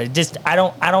it out. It just I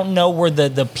don't know where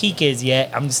the peak is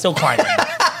yet. I'm still climbing.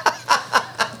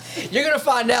 You're gonna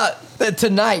find out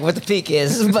tonight what the peak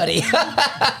is, buddy.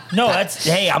 No, that's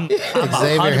hey. I'm Xavier,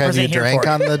 have 100% you here drank for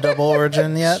it. on the double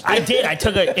origin yet? I did. I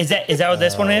took a. Is that what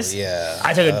this one is? Yeah.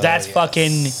 I took a. That's yes.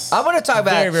 fucking. I'm gonna talk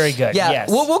about Very, very good, Yeah, yes.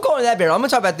 we'll go into that beer. I'm gonna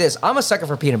talk about this. I'm a sucker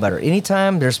for peanut butter.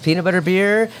 Anytime there's peanut butter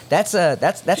beer, that's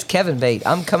Kevin bait.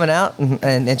 I'm coming out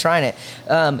and trying it.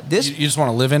 This You just want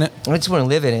to live in it. I just want to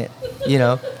live in it. You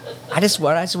know, I just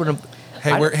want to.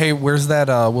 Where's that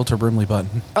Wilter Brimley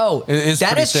button? Oh, It's that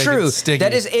pretty is thick. true. It's sticky.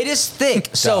 That is, it is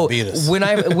thick. So Diabetes. when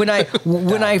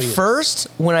I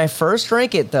first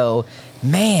drank it though,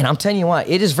 man, I'm telling you what,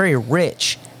 it is very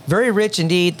rich. Very rich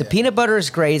indeed. The peanut butter is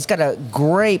great. It's got a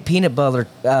great peanut butter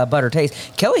taste.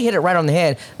 Kelly hit it right on the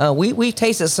head. We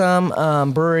tasted some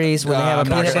breweries when they have a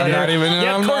peanut butter. I'm not even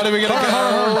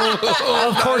gonna go.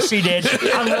 Of course she did.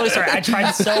 I'm really sorry. I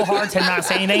tried so hard to not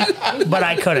say anything, but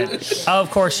I couldn't.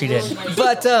 Of course she did.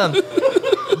 But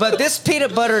this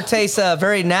peanut butter tastes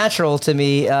very natural to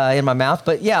me in my mouth.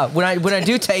 But yeah, when I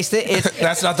do taste it, it's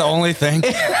That's not the only thing.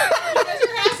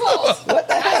 what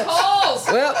the heck?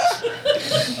 Well,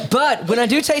 but when I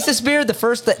do taste this beer, the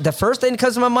first thing that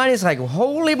comes to my mind is like,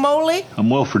 holy moly! I'm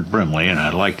Wilfred Brimley, and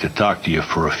I'd like to talk to you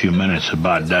for a few minutes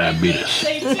about diabetes.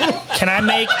 Can I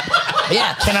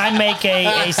make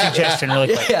a suggestion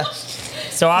really quick? Yeah,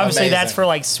 So obviously Amazing. that's for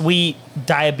like sweet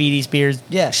diabetes beers,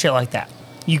 Yeah. shit like that.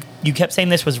 You kept saying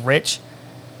this was rich.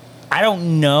 I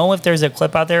don't know if there's a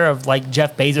clip out there of like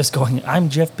Jeff Bezos going, "I'm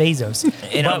Jeff Bezos,"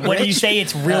 but when you say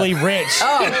it's really rich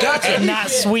Oh, gotcha. and not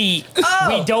sweet, Oh.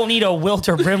 we don't need a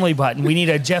Wilter Brimley button. We need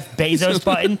a Jeff Bezos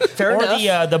button, Fair or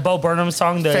enough. the Bo Burnham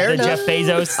song, the Fair Jeff enough.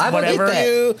 Bezos, I will get whatever.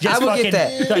 that. Just I will fucking,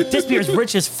 get that. Like, this beer's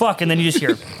rich as fuck, and then you just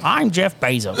hear, "I'm Jeff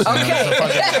Bezos."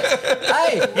 Okay.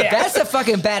 Hey, that's a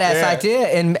fucking badass idea,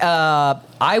 and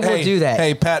I will do that.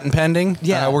 Hey, patent pending.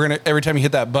 Yeah. We're gonna every time you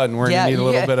hit that button, we're gonna need a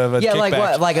little bit of a kickback like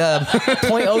what, like a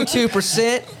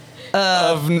 0.02%.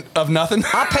 of nothing.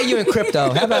 I'll pay you in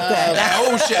crypto. How about that?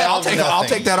 Oh shit! I'll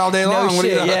take that all day long. No What do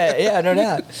you shit. got? Yeah, no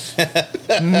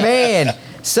doubt. Man,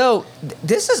 so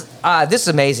this is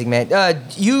amazing, man.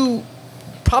 You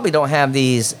probably don't have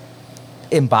these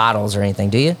in bottles or anything,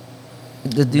 do you?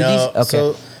 Do No, these? Okay.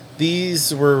 so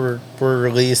these were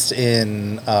released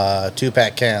in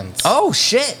 2-pack cans, Oh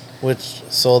shit! which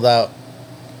sold out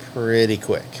pretty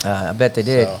quick. I bet they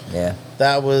did. So- Yeah.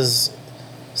 That was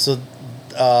so.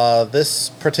 This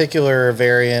particular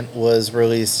variant was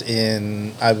released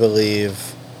in, I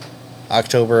believe,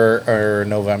 October or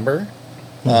November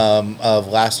of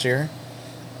last year,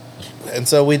 and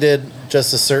so we did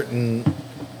just a certain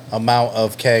amount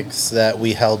of kegs that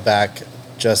we held back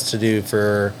just to do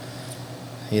for,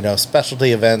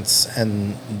 specialty events.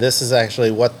 And this is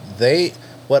actually what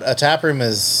a tap room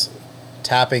is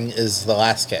tapping is the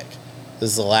last keg. This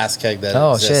is the last keg that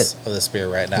exists of this beer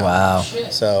right now. Wow.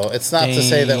 So it's not to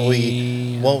say that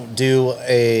we won't do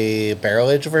a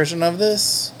barrel aged version of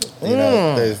this.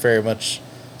 There's very much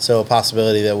so a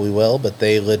possibility that we will, but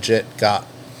they legit got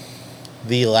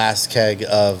the last keg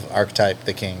of Archetype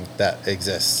the King that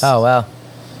exists. Oh wow.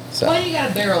 So. Why do you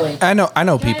got a barrel age? I know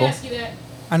Can people. I ask you that?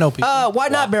 I know people. Why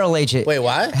not barrel age it? Wait,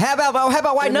 what? How about why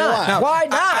do you mean not? why? Why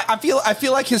not? I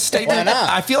feel like his statement. Why not?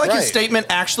 I feel like his Right. statement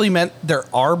actually meant there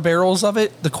are barrels of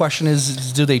it. The question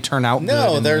is, do they turn out?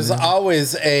 No, good? there's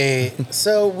always a.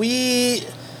 So we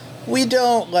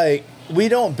don't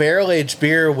barrel age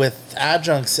beer with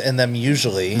adjuncts in them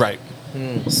usually. right.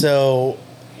 So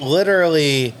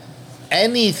literally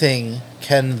anything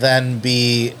can then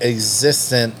be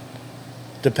existent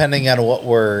depending on what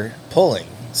we're pulling.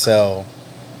 So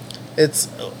it's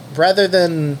rather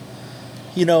than,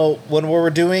 when we're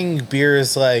doing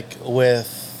beers like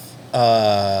with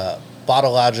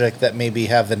Bottle Logic that maybe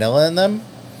have vanilla in them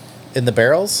in the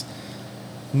barrels,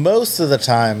 most of the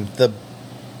time the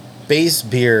base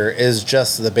beer is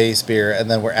just the base beer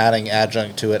and then we're adding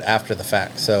adjunct to it after the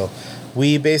fact. So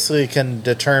we basically can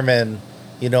determine,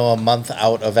 a month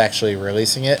out of actually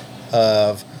releasing it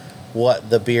of what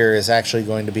the beer is actually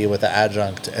going to be with the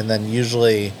adjunct. And then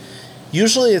usually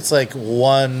it's like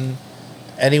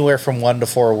anywhere from 1 to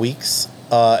 4 weeks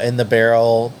in the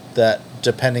barrel that,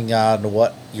 depending on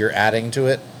what you're adding to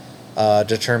it,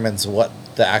 determines what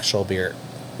the actual beer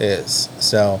is.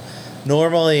 So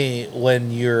normally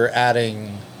when you're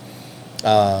adding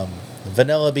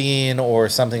vanilla bean or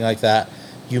something like that,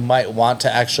 you might want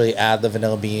to actually add the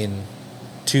vanilla bean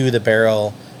to the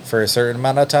barrel for a certain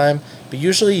amount of time. But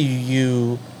usually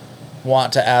you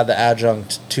want to add the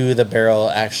adjunct to the barrel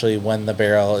actually when the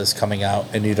barrel is coming out,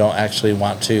 and you don't actually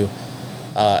want to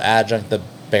adjunct the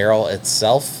barrel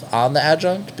itself on the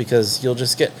adjunct, because you'll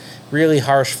just get really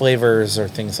harsh flavors or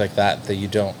things like that that you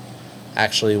don't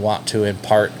actually want to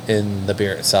impart in the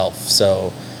beer itself.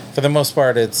 So for the most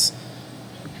part, it's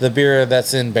the beer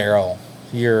that's in barrel,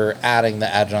 you're adding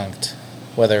the adjunct,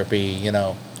 whether it be,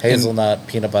 hazelnut,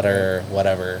 peanut butter,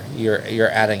 whatever, you're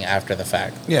adding after the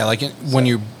fact. Yeah, like when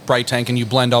you bright tank and you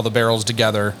blend all the barrels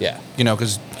together. Yeah.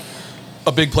 Because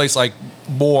a big place like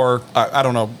Boar, I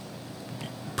don't know,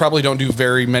 probably don't do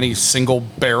very many single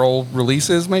barrel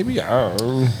releases, maybe.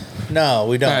 No,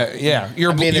 we don't.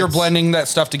 You're blending that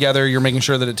stuff together. You're making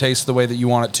sure that it tastes the way that you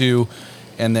want it to,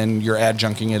 and then you're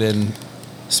adjuncting it in.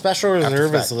 Special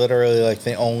Reserve is literally like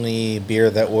the only beer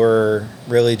that we're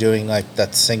really doing like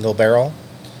that single barrel.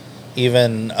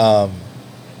 Even, we're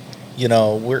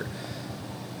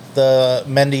the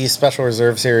Mendy Special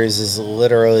Reserve series is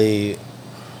literally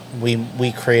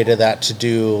we created that to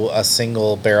do a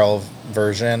single barrel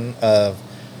version of,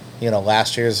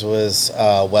 last year's was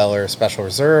Weller Special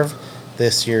Reserve.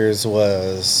 This year's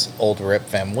was Old Rip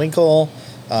Van Winkle.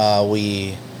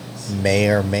 We may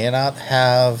or may not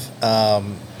have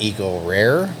Eagle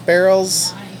Rare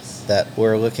barrels that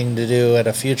we're looking to do at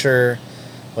a future,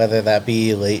 whether that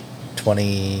be late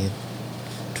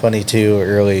 2022 or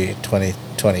early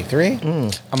 2023.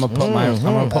 I'm gonna put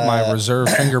my reserve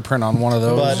fingerprint on one of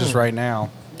those just right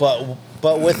now. But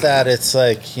with that, it's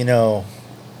like,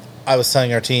 I was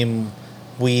telling our team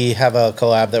we have a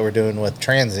collab that we're doing with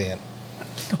Transient.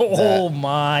 Oh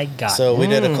my God. So we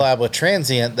did a collab with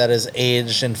Transient that is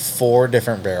aged in 4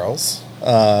 different barrels.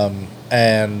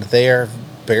 And they are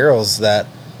barrels that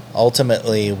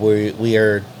ultimately we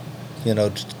are,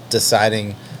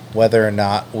 deciding whether or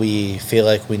not we feel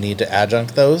like we need to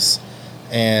adjunct those.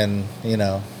 And,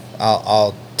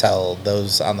 I'll tell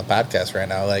those on the podcast right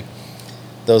now. Like,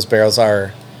 those barrels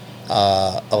are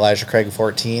Elijah Craig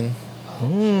 14,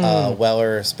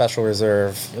 Weller Special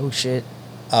Reserve. Oh, shit.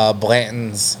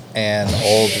 Blanton's and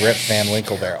Old Rip Van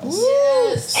Winkle barrels.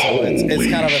 Yes. So it's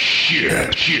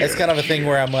kind of a thing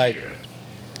where I'm like,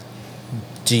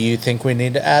 do you think we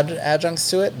need to add adjuncts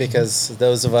to it? Because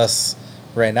those of us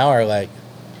right now are like,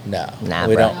 no,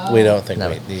 we don't think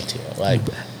we need to. Like,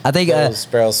 I think those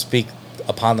barrels speak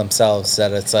upon themselves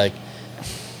that it's like,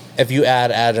 if you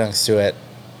add adjuncts to it,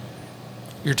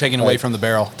 you're taking away from the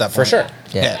barrel at that point. For sure.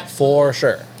 Yeah. For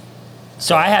sure.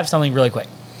 So I have something really quick.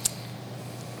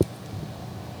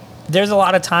 There's a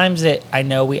lot of times that I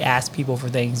know we ask people for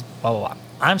things, blah, blah, blah.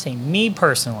 I'm saying, me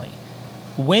personally,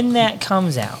 when that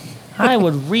comes out, I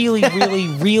would really, really,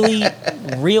 really,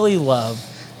 really love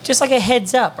just like a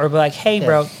heads up, or be like, hey,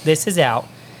 bro, this is out.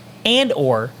 And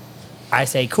or I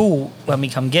say, cool, let me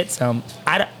come get some.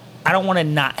 I don't want to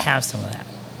not have some of that.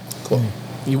 Cool.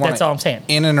 That's all I'm saying.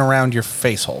 In and around your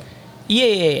face hole.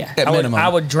 Yeah. At minimum. I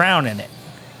would drown in it.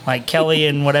 Like Kelly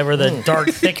and whatever the dark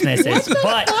thickness is.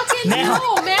 But now,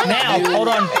 hold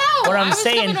on. What I'm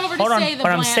saying,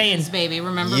 baby,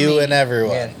 remember you me. And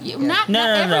everyone. Not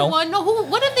everyone. No,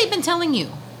 what have they been telling you?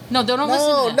 No, don't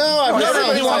listen to them. I'm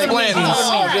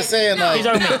just saying. No.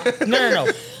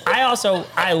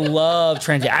 I love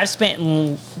Transient. I've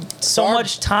spent so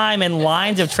much time in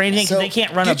lines of Transient because they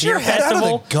can't run a beer festival. Out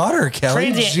of the gutter,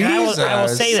 Kelly. Transient. I will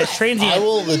say that Transient. I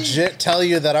will legit tell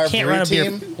you that our brew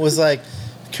team was like,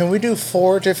 can we do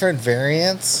 4 different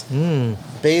variants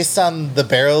based on the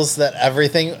barrels that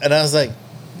everything? And I was like,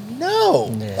 no.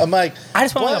 Yeah. I'm like, I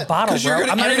just want a bottle, bro.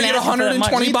 I'm not going to get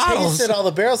 120 bottles. We tasted all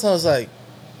the barrels, and I was like,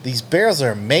 these barrels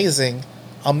are amazing.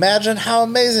 Imagine how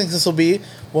amazing this will be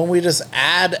when we just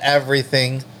add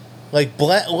everything, like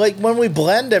when we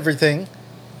blend everything.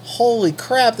 Holy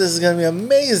crap, this is going to be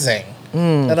amazing.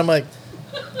 And I'm like,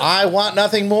 I want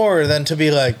nothing more than to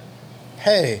be like,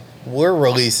 hey, we're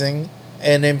releasing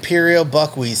an Imperial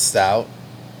Buckwheat Stout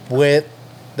that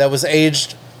was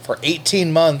aged for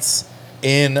 18 months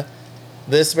in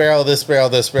this barrel, this barrel,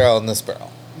 this barrel, and this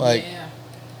barrel. Like,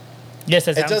 yes,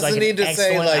 that it sounds doesn't like need an to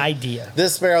say like idea.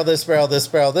 This barrel, this barrel, this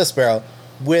barrel, this barrel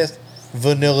with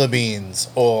vanilla beans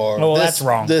or that's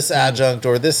wrong. This adjunct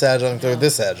or this adjunct or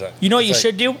this adjunct. You know what you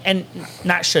should do, and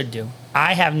not should do.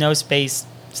 I have no space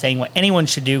saying what anyone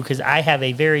should do because I have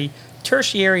a very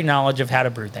tertiary knowledge of how to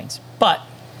brew things. But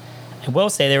I will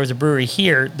say there was a brewery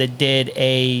here that did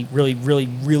a really, really,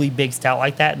 really big stout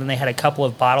like that. And then they had a couple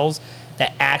of bottles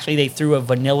that actually they threw a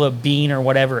vanilla bean or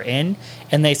whatever in.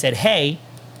 And they said, hey,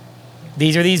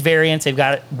 these are these variants. They've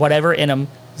got whatever in them.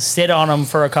 Sit on them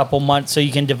for a couple months so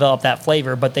you can develop that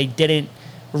flavor. But they didn't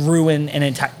ruin an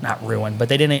entire, not ruin, but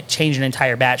they didn't change an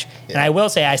entire batch. Yeah. And I will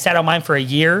say I sat on mine for a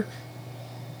year.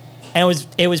 And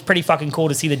it was pretty fucking cool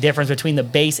to see the difference between the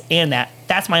base and that.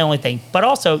 That's my only thing. But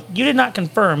also, you did not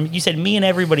confirm. You said me and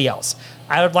everybody else.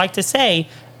 I would like to say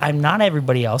I'm not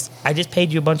everybody else. I just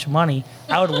paid you a bunch of money.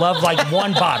 I would love like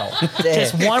one bottle.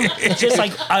 Just one, just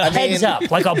like a heads up,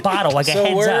 like a bottle, like so a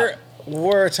heads up.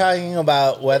 We're talking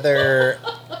about whether,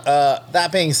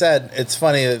 that being said, it's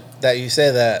funny that you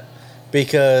say that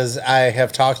because I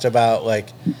have talked about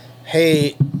like,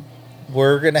 hey,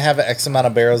 we're going to have X amount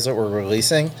of barrels that we're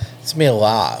releasing. It's me a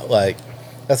lot. Like,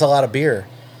 that's a lot of beer.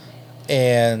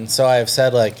 And so I've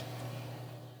said, like,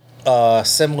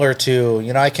 similar to,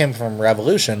 you know, I came from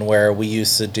Revolution where we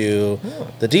used to do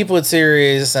the Deepwood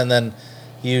series, and then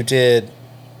you did,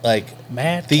 like,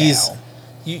 Mad these. Cow.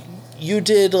 You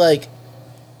did, like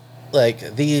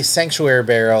these Sanctuary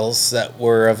barrels that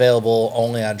were available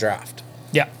only on draft.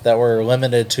 Yeah. That were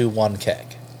limited to one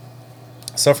keg.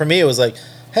 So for me, it was like,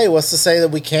 hey, what's to say that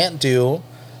we can't do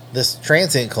this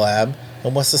transient collab?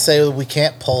 And what's to say that we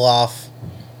can't pull off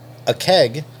a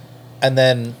keg and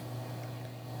then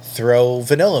throw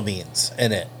vanilla beans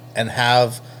in it and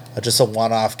have just a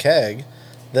one-off keg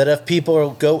that if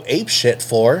people go apeshit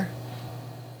for,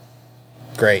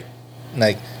 great.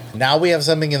 Like, now we have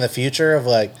something in the future of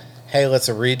like, hey, let's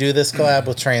redo this collab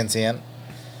with transient.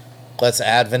 Let's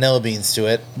add vanilla beans to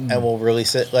it and we'll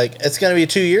release it. Like, it's going to be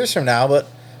 2 years from now, but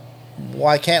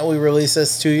why can't we release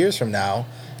this 2 years from now?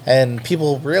 And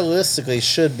people realistically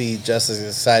should be just as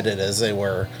excited as they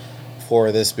were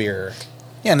for this beer.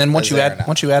 Yeah, and then once you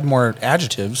add more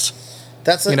adjectives,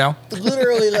 that's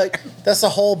literally like that's the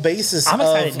whole basis of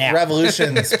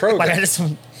Revolution's program. Like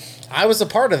I was a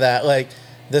part of that, like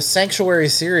the Sanctuary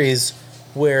series,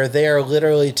 where they are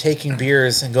literally taking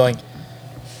beers and going,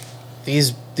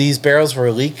 these barrels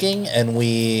were leaking, and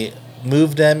we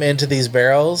moved them into these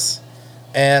barrels.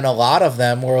 And a lot of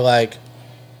them were like,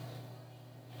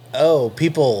 oh,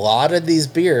 people lauded these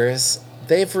beers.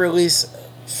 They've released,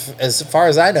 as far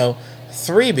as I know,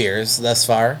 3 beers thus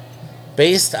far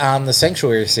based on the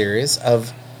Sanctuary series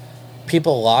of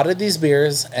people lauded these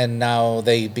beers and now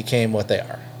they became what they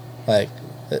are. Like,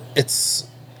 it's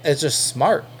just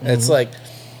smart. Mm-hmm. It's like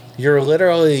you're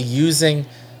literally using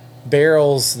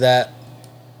barrels that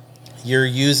you're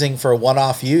using for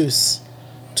one-off use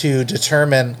to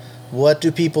determine what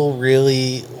do people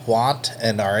really want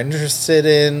and are interested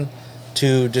in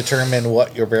to determine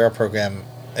what your barrel program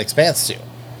expands to.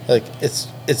 Like,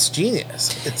 it's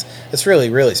genius. It's really,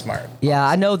 really smart. Yeah,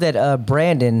 I know that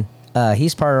Brandon,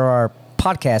 he's part of our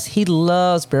podcast. He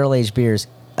loves barrel-aged beers.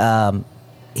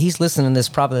 He's listening to this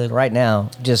probably right now,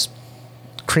 just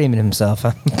creaming himself,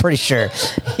 I'm pretty sure.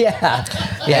 Yeah.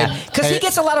 Because he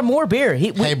gets a lot of more beer.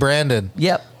 Hey, Brandon.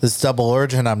 Yep. This double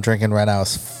origin I'm drinking right now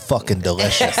is fucking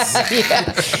delicious.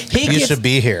 Yeah. You should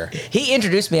be here. He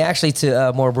introduced me actually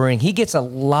to More Brewing. He gets a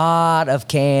lot of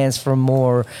cans from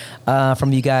More,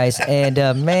 from you guys. And,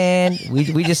 man,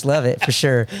 we just love it for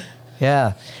sure.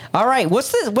 Yeah. All right.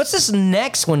 What's this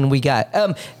next one we got?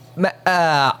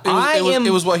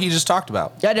 It was what he just talked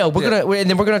about. I know we're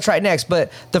gonna try it next,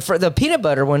 but the peanut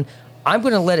butter one, I'm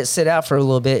gonna let it sit out for a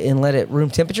little bit and let it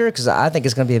room temperature because I think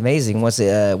it's gonna be amazing once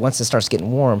it starts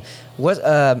getting warm.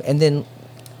 And then,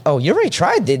 you already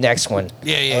tried the next one.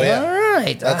 Yeah. All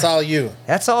right, that's all you.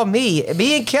 That's all me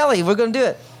and Kelly. We're gonna do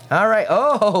it. All right.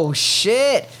 Oh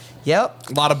shit. Yep.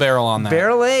 A lot of barrel on that.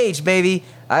 Barrel aged, baby.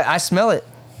 I smell it.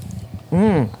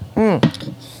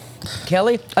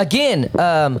 Kelly, again,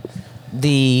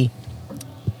 the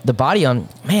body on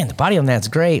that's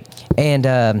great, and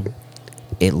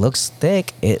it looks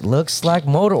thick. It looks like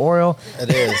motor oil. It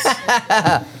is.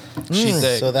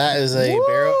 So that is a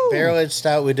barrel aged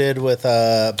stout we did with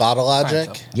Bottle Logic.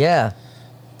 Yeah.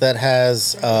 That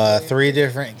has 3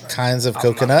 different kinds of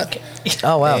coconut.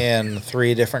 Oh wow! And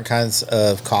 3 different kinds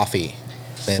of coffee.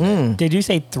 Did you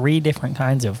say 3 different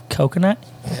kinds of coconut?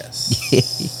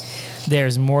 Yes.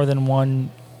 There's more than one.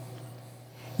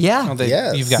 Yeah.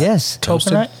 Yes. You've got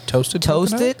coconut, toasted.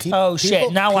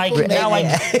 Shit! Now like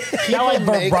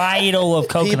varietal of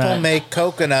coconut. People make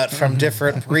coconut from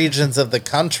different regions of the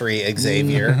country.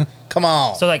 Xavier, come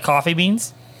on. So like coffee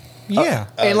beans. Yeah.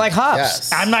 And like hops.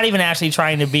 Yes. I'm not even actually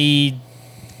trying to be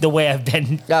the way I've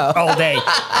been all day.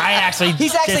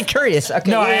 He's actually curious.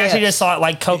 Okay, I actually just thought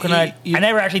like coconut. I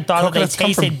never actually thought that they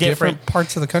tasted different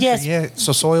parts of the country. Yes. Yeah,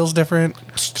 so soil's different.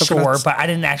 Sure, but I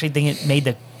didn't actually think it made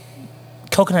the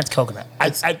coconut's coconut.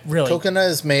 I really Coconut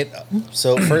is made.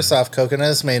 So first off, coconut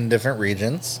is made in different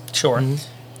regions sure.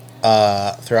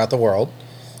 throughout the world,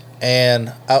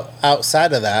 and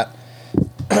outside of that,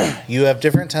 you have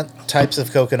different types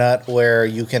of coconut where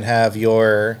you can have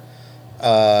your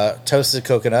toasted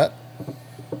coconut,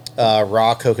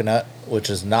 raw coconut, which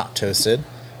is not toasted,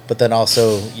 but then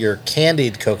also your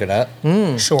candied coconut,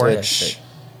 Sure. which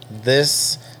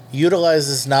this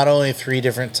utilizes not only 3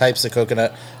 different types of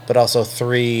coconut, but also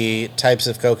 3 types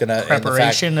of coconut.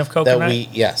 Preparation of coconut?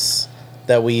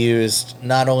 That we used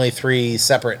not only 3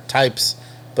 separate types,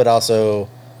 but also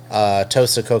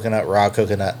toasted coconut, raw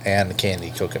coconut, and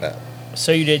candied coconut.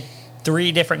 So you did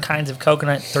 3 different kinds of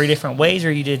coconut 3 different ways,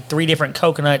 or you did 3 different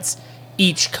coconuts,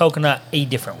 each coconut a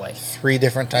different way? 3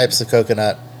 different types of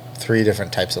coconut, 3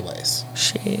 different types of ways.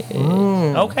 Shit.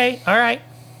 Okay. All right.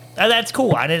 That's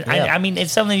cool. I mean,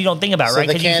 it's something you don't think about, So right?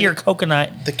 the Because you hear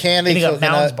coconut, The candied you think of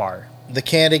Mounds coconut, Bar. the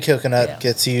candied coconut Yeah.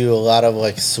 gets you a lot of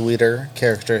like sweeter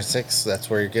characteristics. That's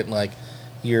where you're getting like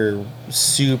your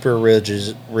super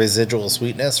residual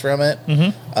sweetness from it.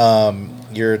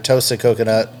 Your toasted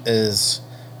coconut is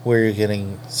where you're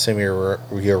getting some of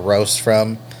your roast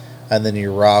from, and then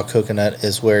your raw coconut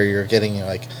is where you're getting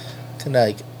like kind of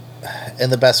like, in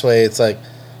the best way, it's like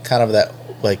kind of that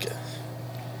like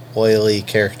oily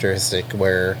characteristic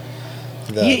where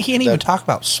He ain't even talk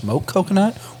about smoked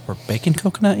coconut or bacon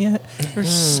coconut yet. There's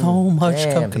so much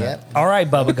coconut. Yeah. All right,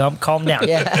 Bubba Gump, calm down.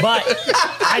 Yeah. But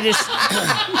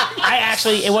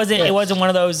it wasn't one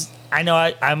of those. I know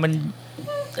I'm an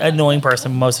annoying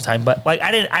person most of the time, but like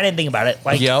I didn't think about it.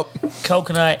 Like Yep.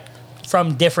 coconut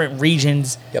from different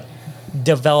regions Yep.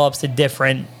 develops a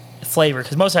different flavor,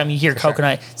 because most of the time you hear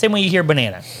coconut, same way you hear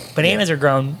banana. Bananas are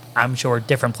grown, I'm sure,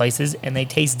 different places, and they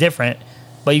taste different,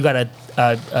 but you got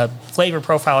a flavor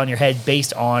profile in your head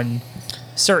based on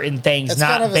certain things, It's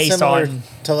not kind of based similar on.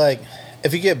 to like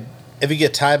if you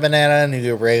get Thai banana and you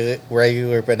get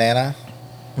regular banana,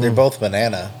 they're both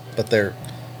banana, but they're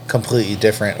completely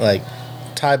different. Like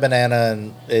Thai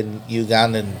banana and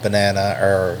Ugandan banana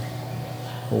are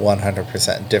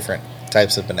 100% different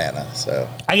types of banana. So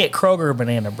I get Kroger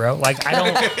banana, bro. Like I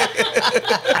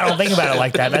don't think about it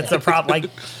like that. That's the problem. Like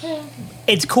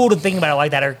it's cool to think about it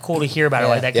like that, or cool to hear about it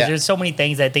like that, because there's so many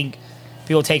things that I think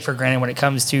people take for granted when it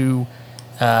comes to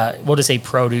we'll just say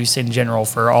produce in general,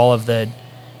 for all of the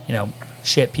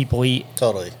shit people eat.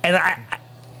 totally. And I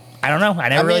don't know. I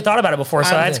never really thought about it before,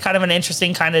 so that's did. kind of an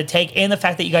interesting kind of take. And the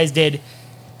fact that you guys did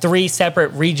 3 separate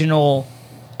regional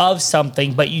of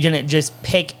something, but you didn't just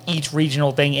pick each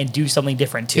regional thing and do something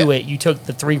different to it. You took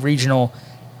the 3 regional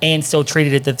and still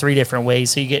treated it the 3 different ways,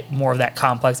 so you get more of that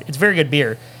complex. It's very good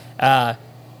beer.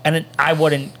 And I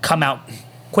wouldn't come out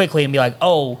quickly and be like,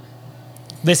 oh,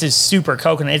 this is super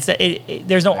coconut.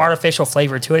 There's no artificial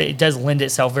flavor to it. It does lend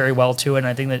itself very well to it, and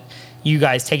I think that you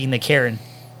guys taking the care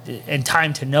and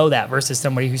time to know that versus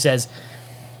somebody who says,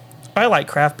 I like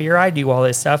craft beer, I do all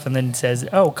this stuff, and then says,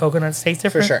 oh, coconuts taste For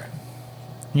different. sure.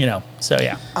 So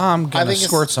yeah. I'm I gonna think it's-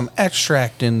 squirt some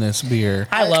extract in this beer.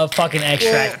 I love fucking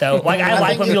extract though. Like I I like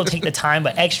think when people take the time,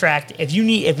 but extract, if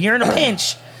you're in a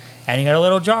pinch and you got a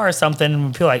little jar or something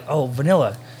and feel like, oh,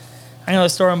 vanilla, I go to the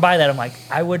store and buy that. I'm like,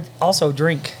 I would also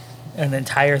drink an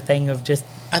entire thing of just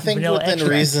I think vanilla within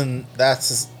extract. reason,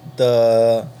 that's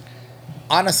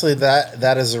honestly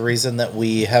that is the reason that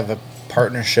we have a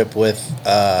partnership with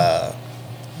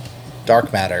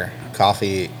Dark Matter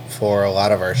Coffee for a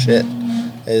lot of our shit.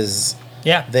 Is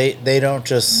Yeah. they don't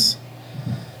just,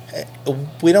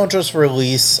 we don't just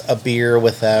release a beer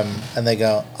with them and they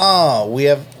go, oh, we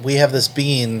have this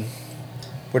bean,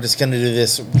 we're just going to do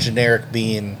this generic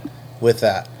bean with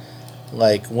that.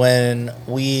 Like when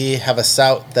we have a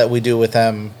stout that we do with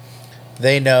them,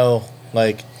 they know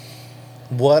like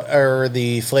what are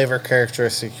the flavor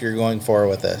characteristics you're going for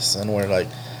with this, and we're like,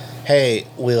 hey,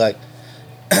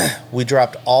 we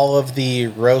dropped all of the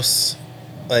roasts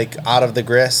like out of the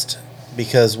grist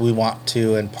because we want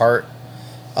to impart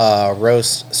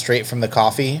roast straight from the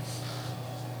coffee.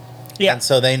 Yeah. And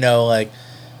so they know like,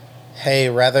 hey,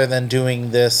 rather than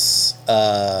doing this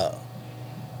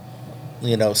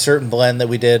certain blend that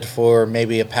we did for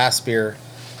maybe a past beer,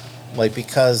 like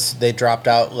because they dropped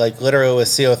out, like literally with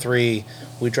CO3,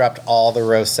 we dropped all the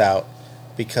roasts out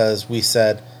because we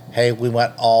said, hey, we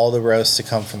want all the roasts to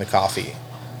come from the coffee.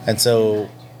 And so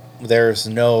there's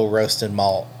no roasted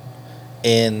malt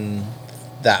in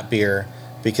that beer.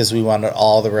 because we wanted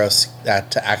all the roasts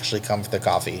to actually come from the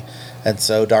coffee. And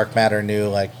so Dark Matter knew,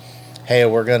 like, hey,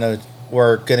 we're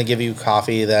gonna give you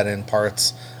coffee that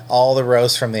imparts all the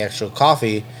roast from the actual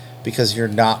coffee, because you're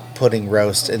not putting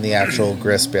roast in the actual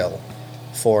grist bill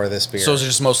for this beer. So is it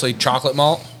just mostly chocolate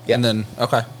malt? Yeah. And then,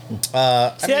 okay.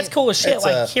 That's cool as shit.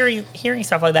 Like hearing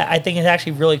stuff like that, I think is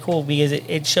actually really cool because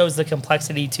it shows the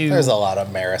complexity too. There's a lot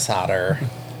of Maris Otter.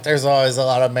 There's always a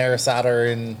lot of Maris Otter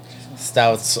in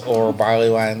stouts or barley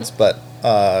wines, but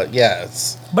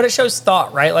But it shows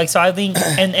thought, right? Like, so I think,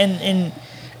 and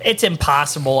it's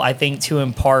impossible, I think, to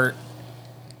impart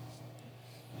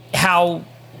how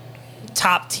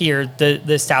top tier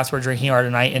the stouts we're drinking are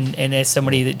tonight, and as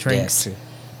somebody that drinks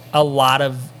a lot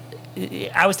of,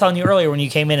 I was telling you earlier when you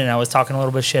came in and I was talking a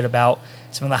little bit of shit about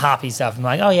some of the hoppy stuff. I'm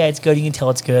like, oh yeah, it's good. You can tell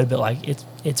it's good, but like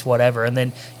it's whatever. And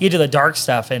then you do the dark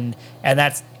stuff, and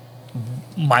that's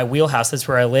my wheelhouse. That's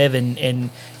where I live, and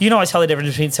you know, I tell the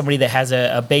difference between somebody that has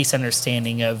a base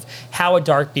understanding of how a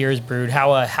dark beer is brewed,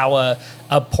 how a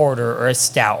porter or a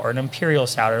stout or an imperial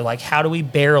stout, or like how do we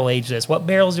barrel age this? What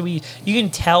barrels do we? You can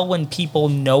tell when people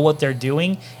know what they're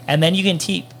doing, and then you can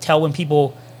tell when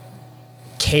people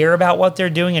care about what they're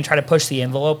doing and try to push the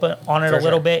envelope on it a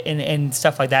little bit and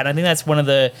stuff like that. And I think that's one of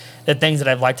the things that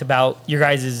I've liked about your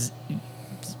guys'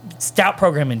 stout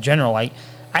program in general. Like,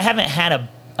 I haven't had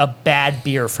a bad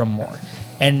beer from Moore.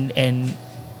 And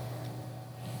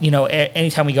you know,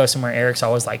 anytime we go somewhere, Eric's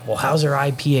always like, well, how's their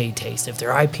IPA taste? If their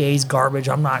IPA's garbage,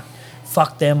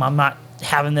 fuck them. I'm not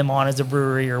having them on as a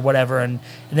brewery or whatever. And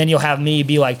then you'll have me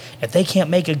be like, if they can't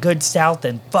make a good stout,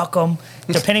 then fuck them.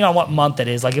 Depending on what month it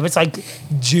is. Like, if it's like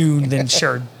June, then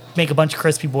sure, make a bunch of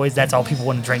crispy boys. That's all people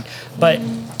want to drink. But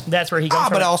that's where he goes.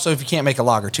 But also, if you can't make a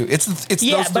lager too, it's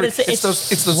those lager,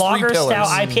 three pillars. stout,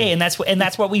 IPA, and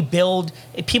that's what we build.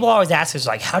 People always ask us,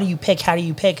 like, how do you pick? Do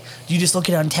you just look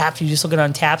at Untappd? Do you just look at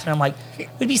Untappd? And I'm like, it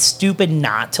would be stupid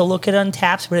not to look at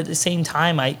Untappd, but at the same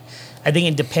time, I think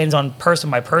it depends on person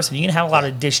by person. You can have a lot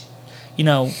of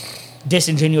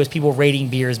disingenuous people rating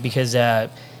beers because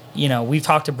we've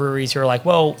talked to breweries who are like,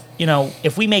 well,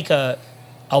 if we make a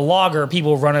lager,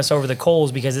 people run us over the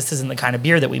coals because this isn't the kind of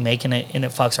beer that we make, and it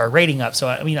fucks our rating up. So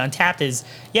I mean, Untappd is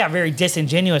very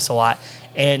disingenuous a lot.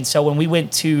 And so when we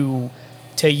went to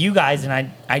you guys,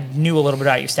 and I knew a little bit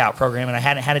about your stout program, and I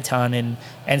hadn't had a ton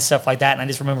and stuff like that, and I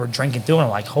just remember drinking through it, and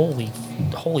I'm like,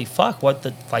 holy fuck,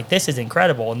 this is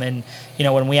incredible. And then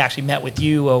when we actually met with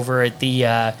you over at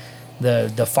the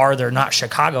farther not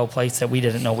Chicago place that we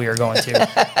didn't know we were going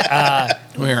to.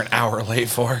 We were an hour late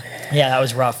for. Yeah, that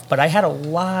was rough. But I had a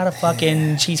lot of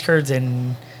fucking cheese curds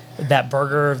and that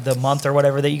burger of the month or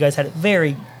whatever that you guys had.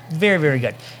 Very, very, very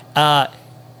good.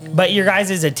 But your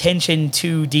guys' attention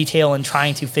to detail and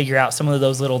trying to figure out some of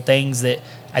those little things that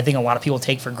I think a lot of people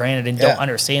take for granted and don't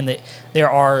understand, that there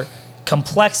are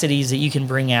complexities that you can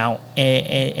bring out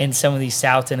in some of these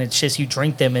stouts, and it's just you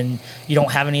drink them and you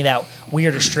don't have any of that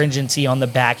weird astringency on the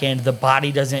back end. The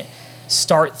body doesn't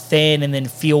start thin and then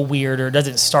feel weird, or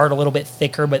doesn't start a little bit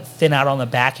thicker but thin out on the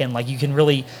back end. Like, you can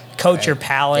really coat your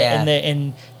palate,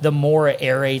 and the more it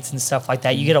aerates and stuff like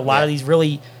that, you get a lot of these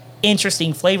really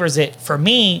interesting flavors that, for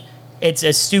me, it's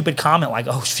a stupid comment like,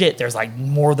 oh shit, there's like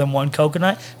more than one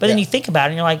coconut. But then you think about it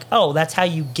and you're like, oh, that's how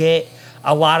you get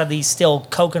a lot of these still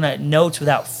coconut notes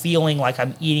without feeling like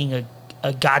I'm eating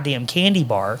a goddamn candy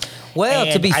bar. Well,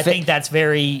 and to be I think that's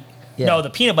very no, the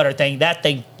peanut butter thing.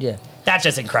 That's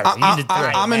just incredible.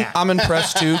 I'm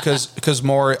impressed too, because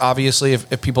Moore, obviously,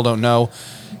 if people don't know,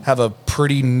 have a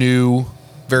pretty new,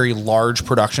 very large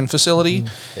production facility,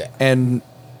 and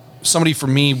somebody for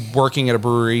me working at a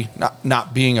brewery,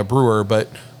 not being a brewer, but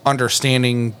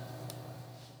understanding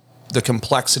the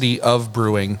complexity of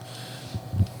brewing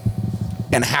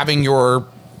and having your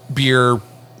beer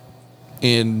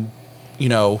in,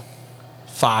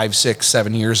 5, 6,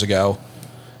 7 years ago,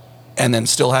 and then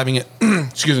still having it,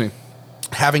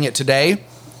 having it today,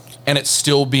 and it's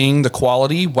still being the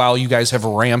quality while you guys have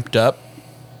ramped up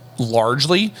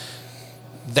largely.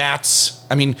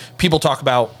 People talk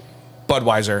about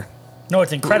Budweiser. No,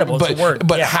 it's incredible. It's a word.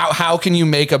 But how can you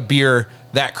make a beer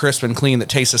that crisp and clean that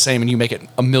tastes the same, and you make it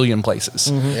a million places?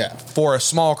 Mm-hmm. Yeah. For a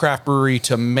small craft brewery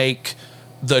to make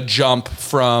the jump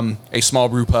from a small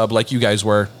brew pub like you guys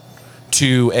were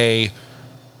to a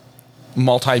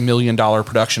multi-million-dollar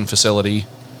production facility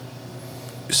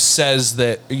says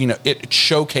that, it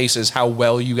showcases how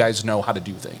well you guys know how to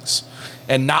do things.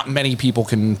 And not many people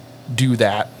can do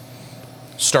that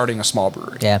starting a small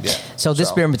brewery. Yeah. So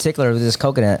this beer in particular, with this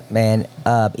coconut, man,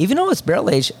 even though it's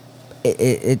barrel aged,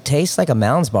 it tastes like a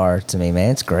Mounds bar to me,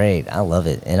 man. It's great. I love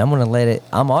it, and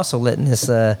I'm also letting this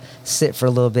sit for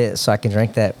a little bit so I can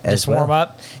drink that as well. Just warm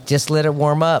up. Just let it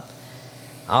warm up.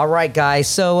 All right, guys.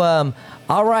 So,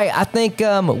 all right, I think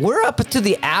we're up to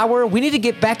the hour. We need to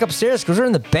get back upstairs because we're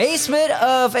in the basement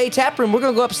of a tap room. We're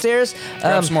gonna go upstairs.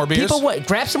 Grab some more beers.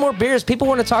 Grab some more beers. People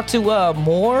want to talk to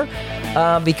more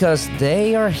because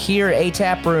they are here a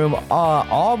tap room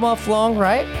all month long,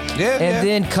 right? Yeah. And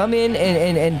then come in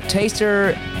and taste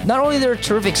not only their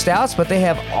terrific stouts, but they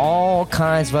have all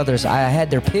kinds of others. I had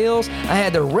their pills. I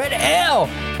had their red ale,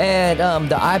 and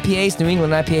the IPAs. New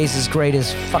England IPAs is great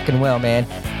as fucking well, man.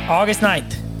 August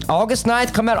 9th. August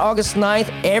 9th, come out August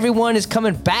 9th. Everyone is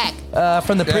coming back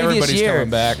from the previous Everybody's year. coming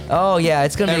back. Oh, yeah,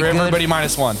 it's going to be Everybody good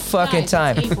minus one. fucking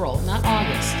time. April, not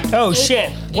August. Oh, April.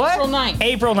 shit. What? April 9th.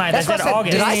 April 9th. That's I what said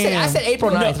August. Did I said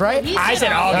April 9th, right? He I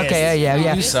said August. Okay,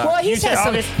 yeah. You suck. Well, You he's said had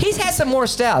some. August. He's had some more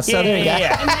stouts, so there you go.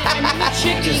 And then the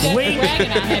chick you got Link.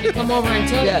 bragging on had to come over and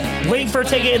tell Yeah. you. Link for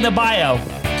ticket in the bio.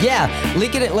 Yeah,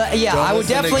 link it. Yeah, Don't I would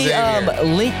listen to definitely Xavier.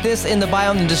 link this in the bio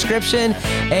in the description.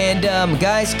 And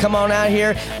guys, come on out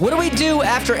here. What do we do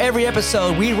after every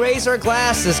episode? We raise our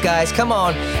glasses, guys. Come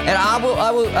on, and I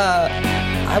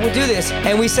will do this,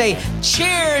 and we say,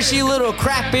 "Cheers, you little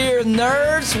crap beer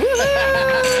nerds!"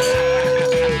 Woo!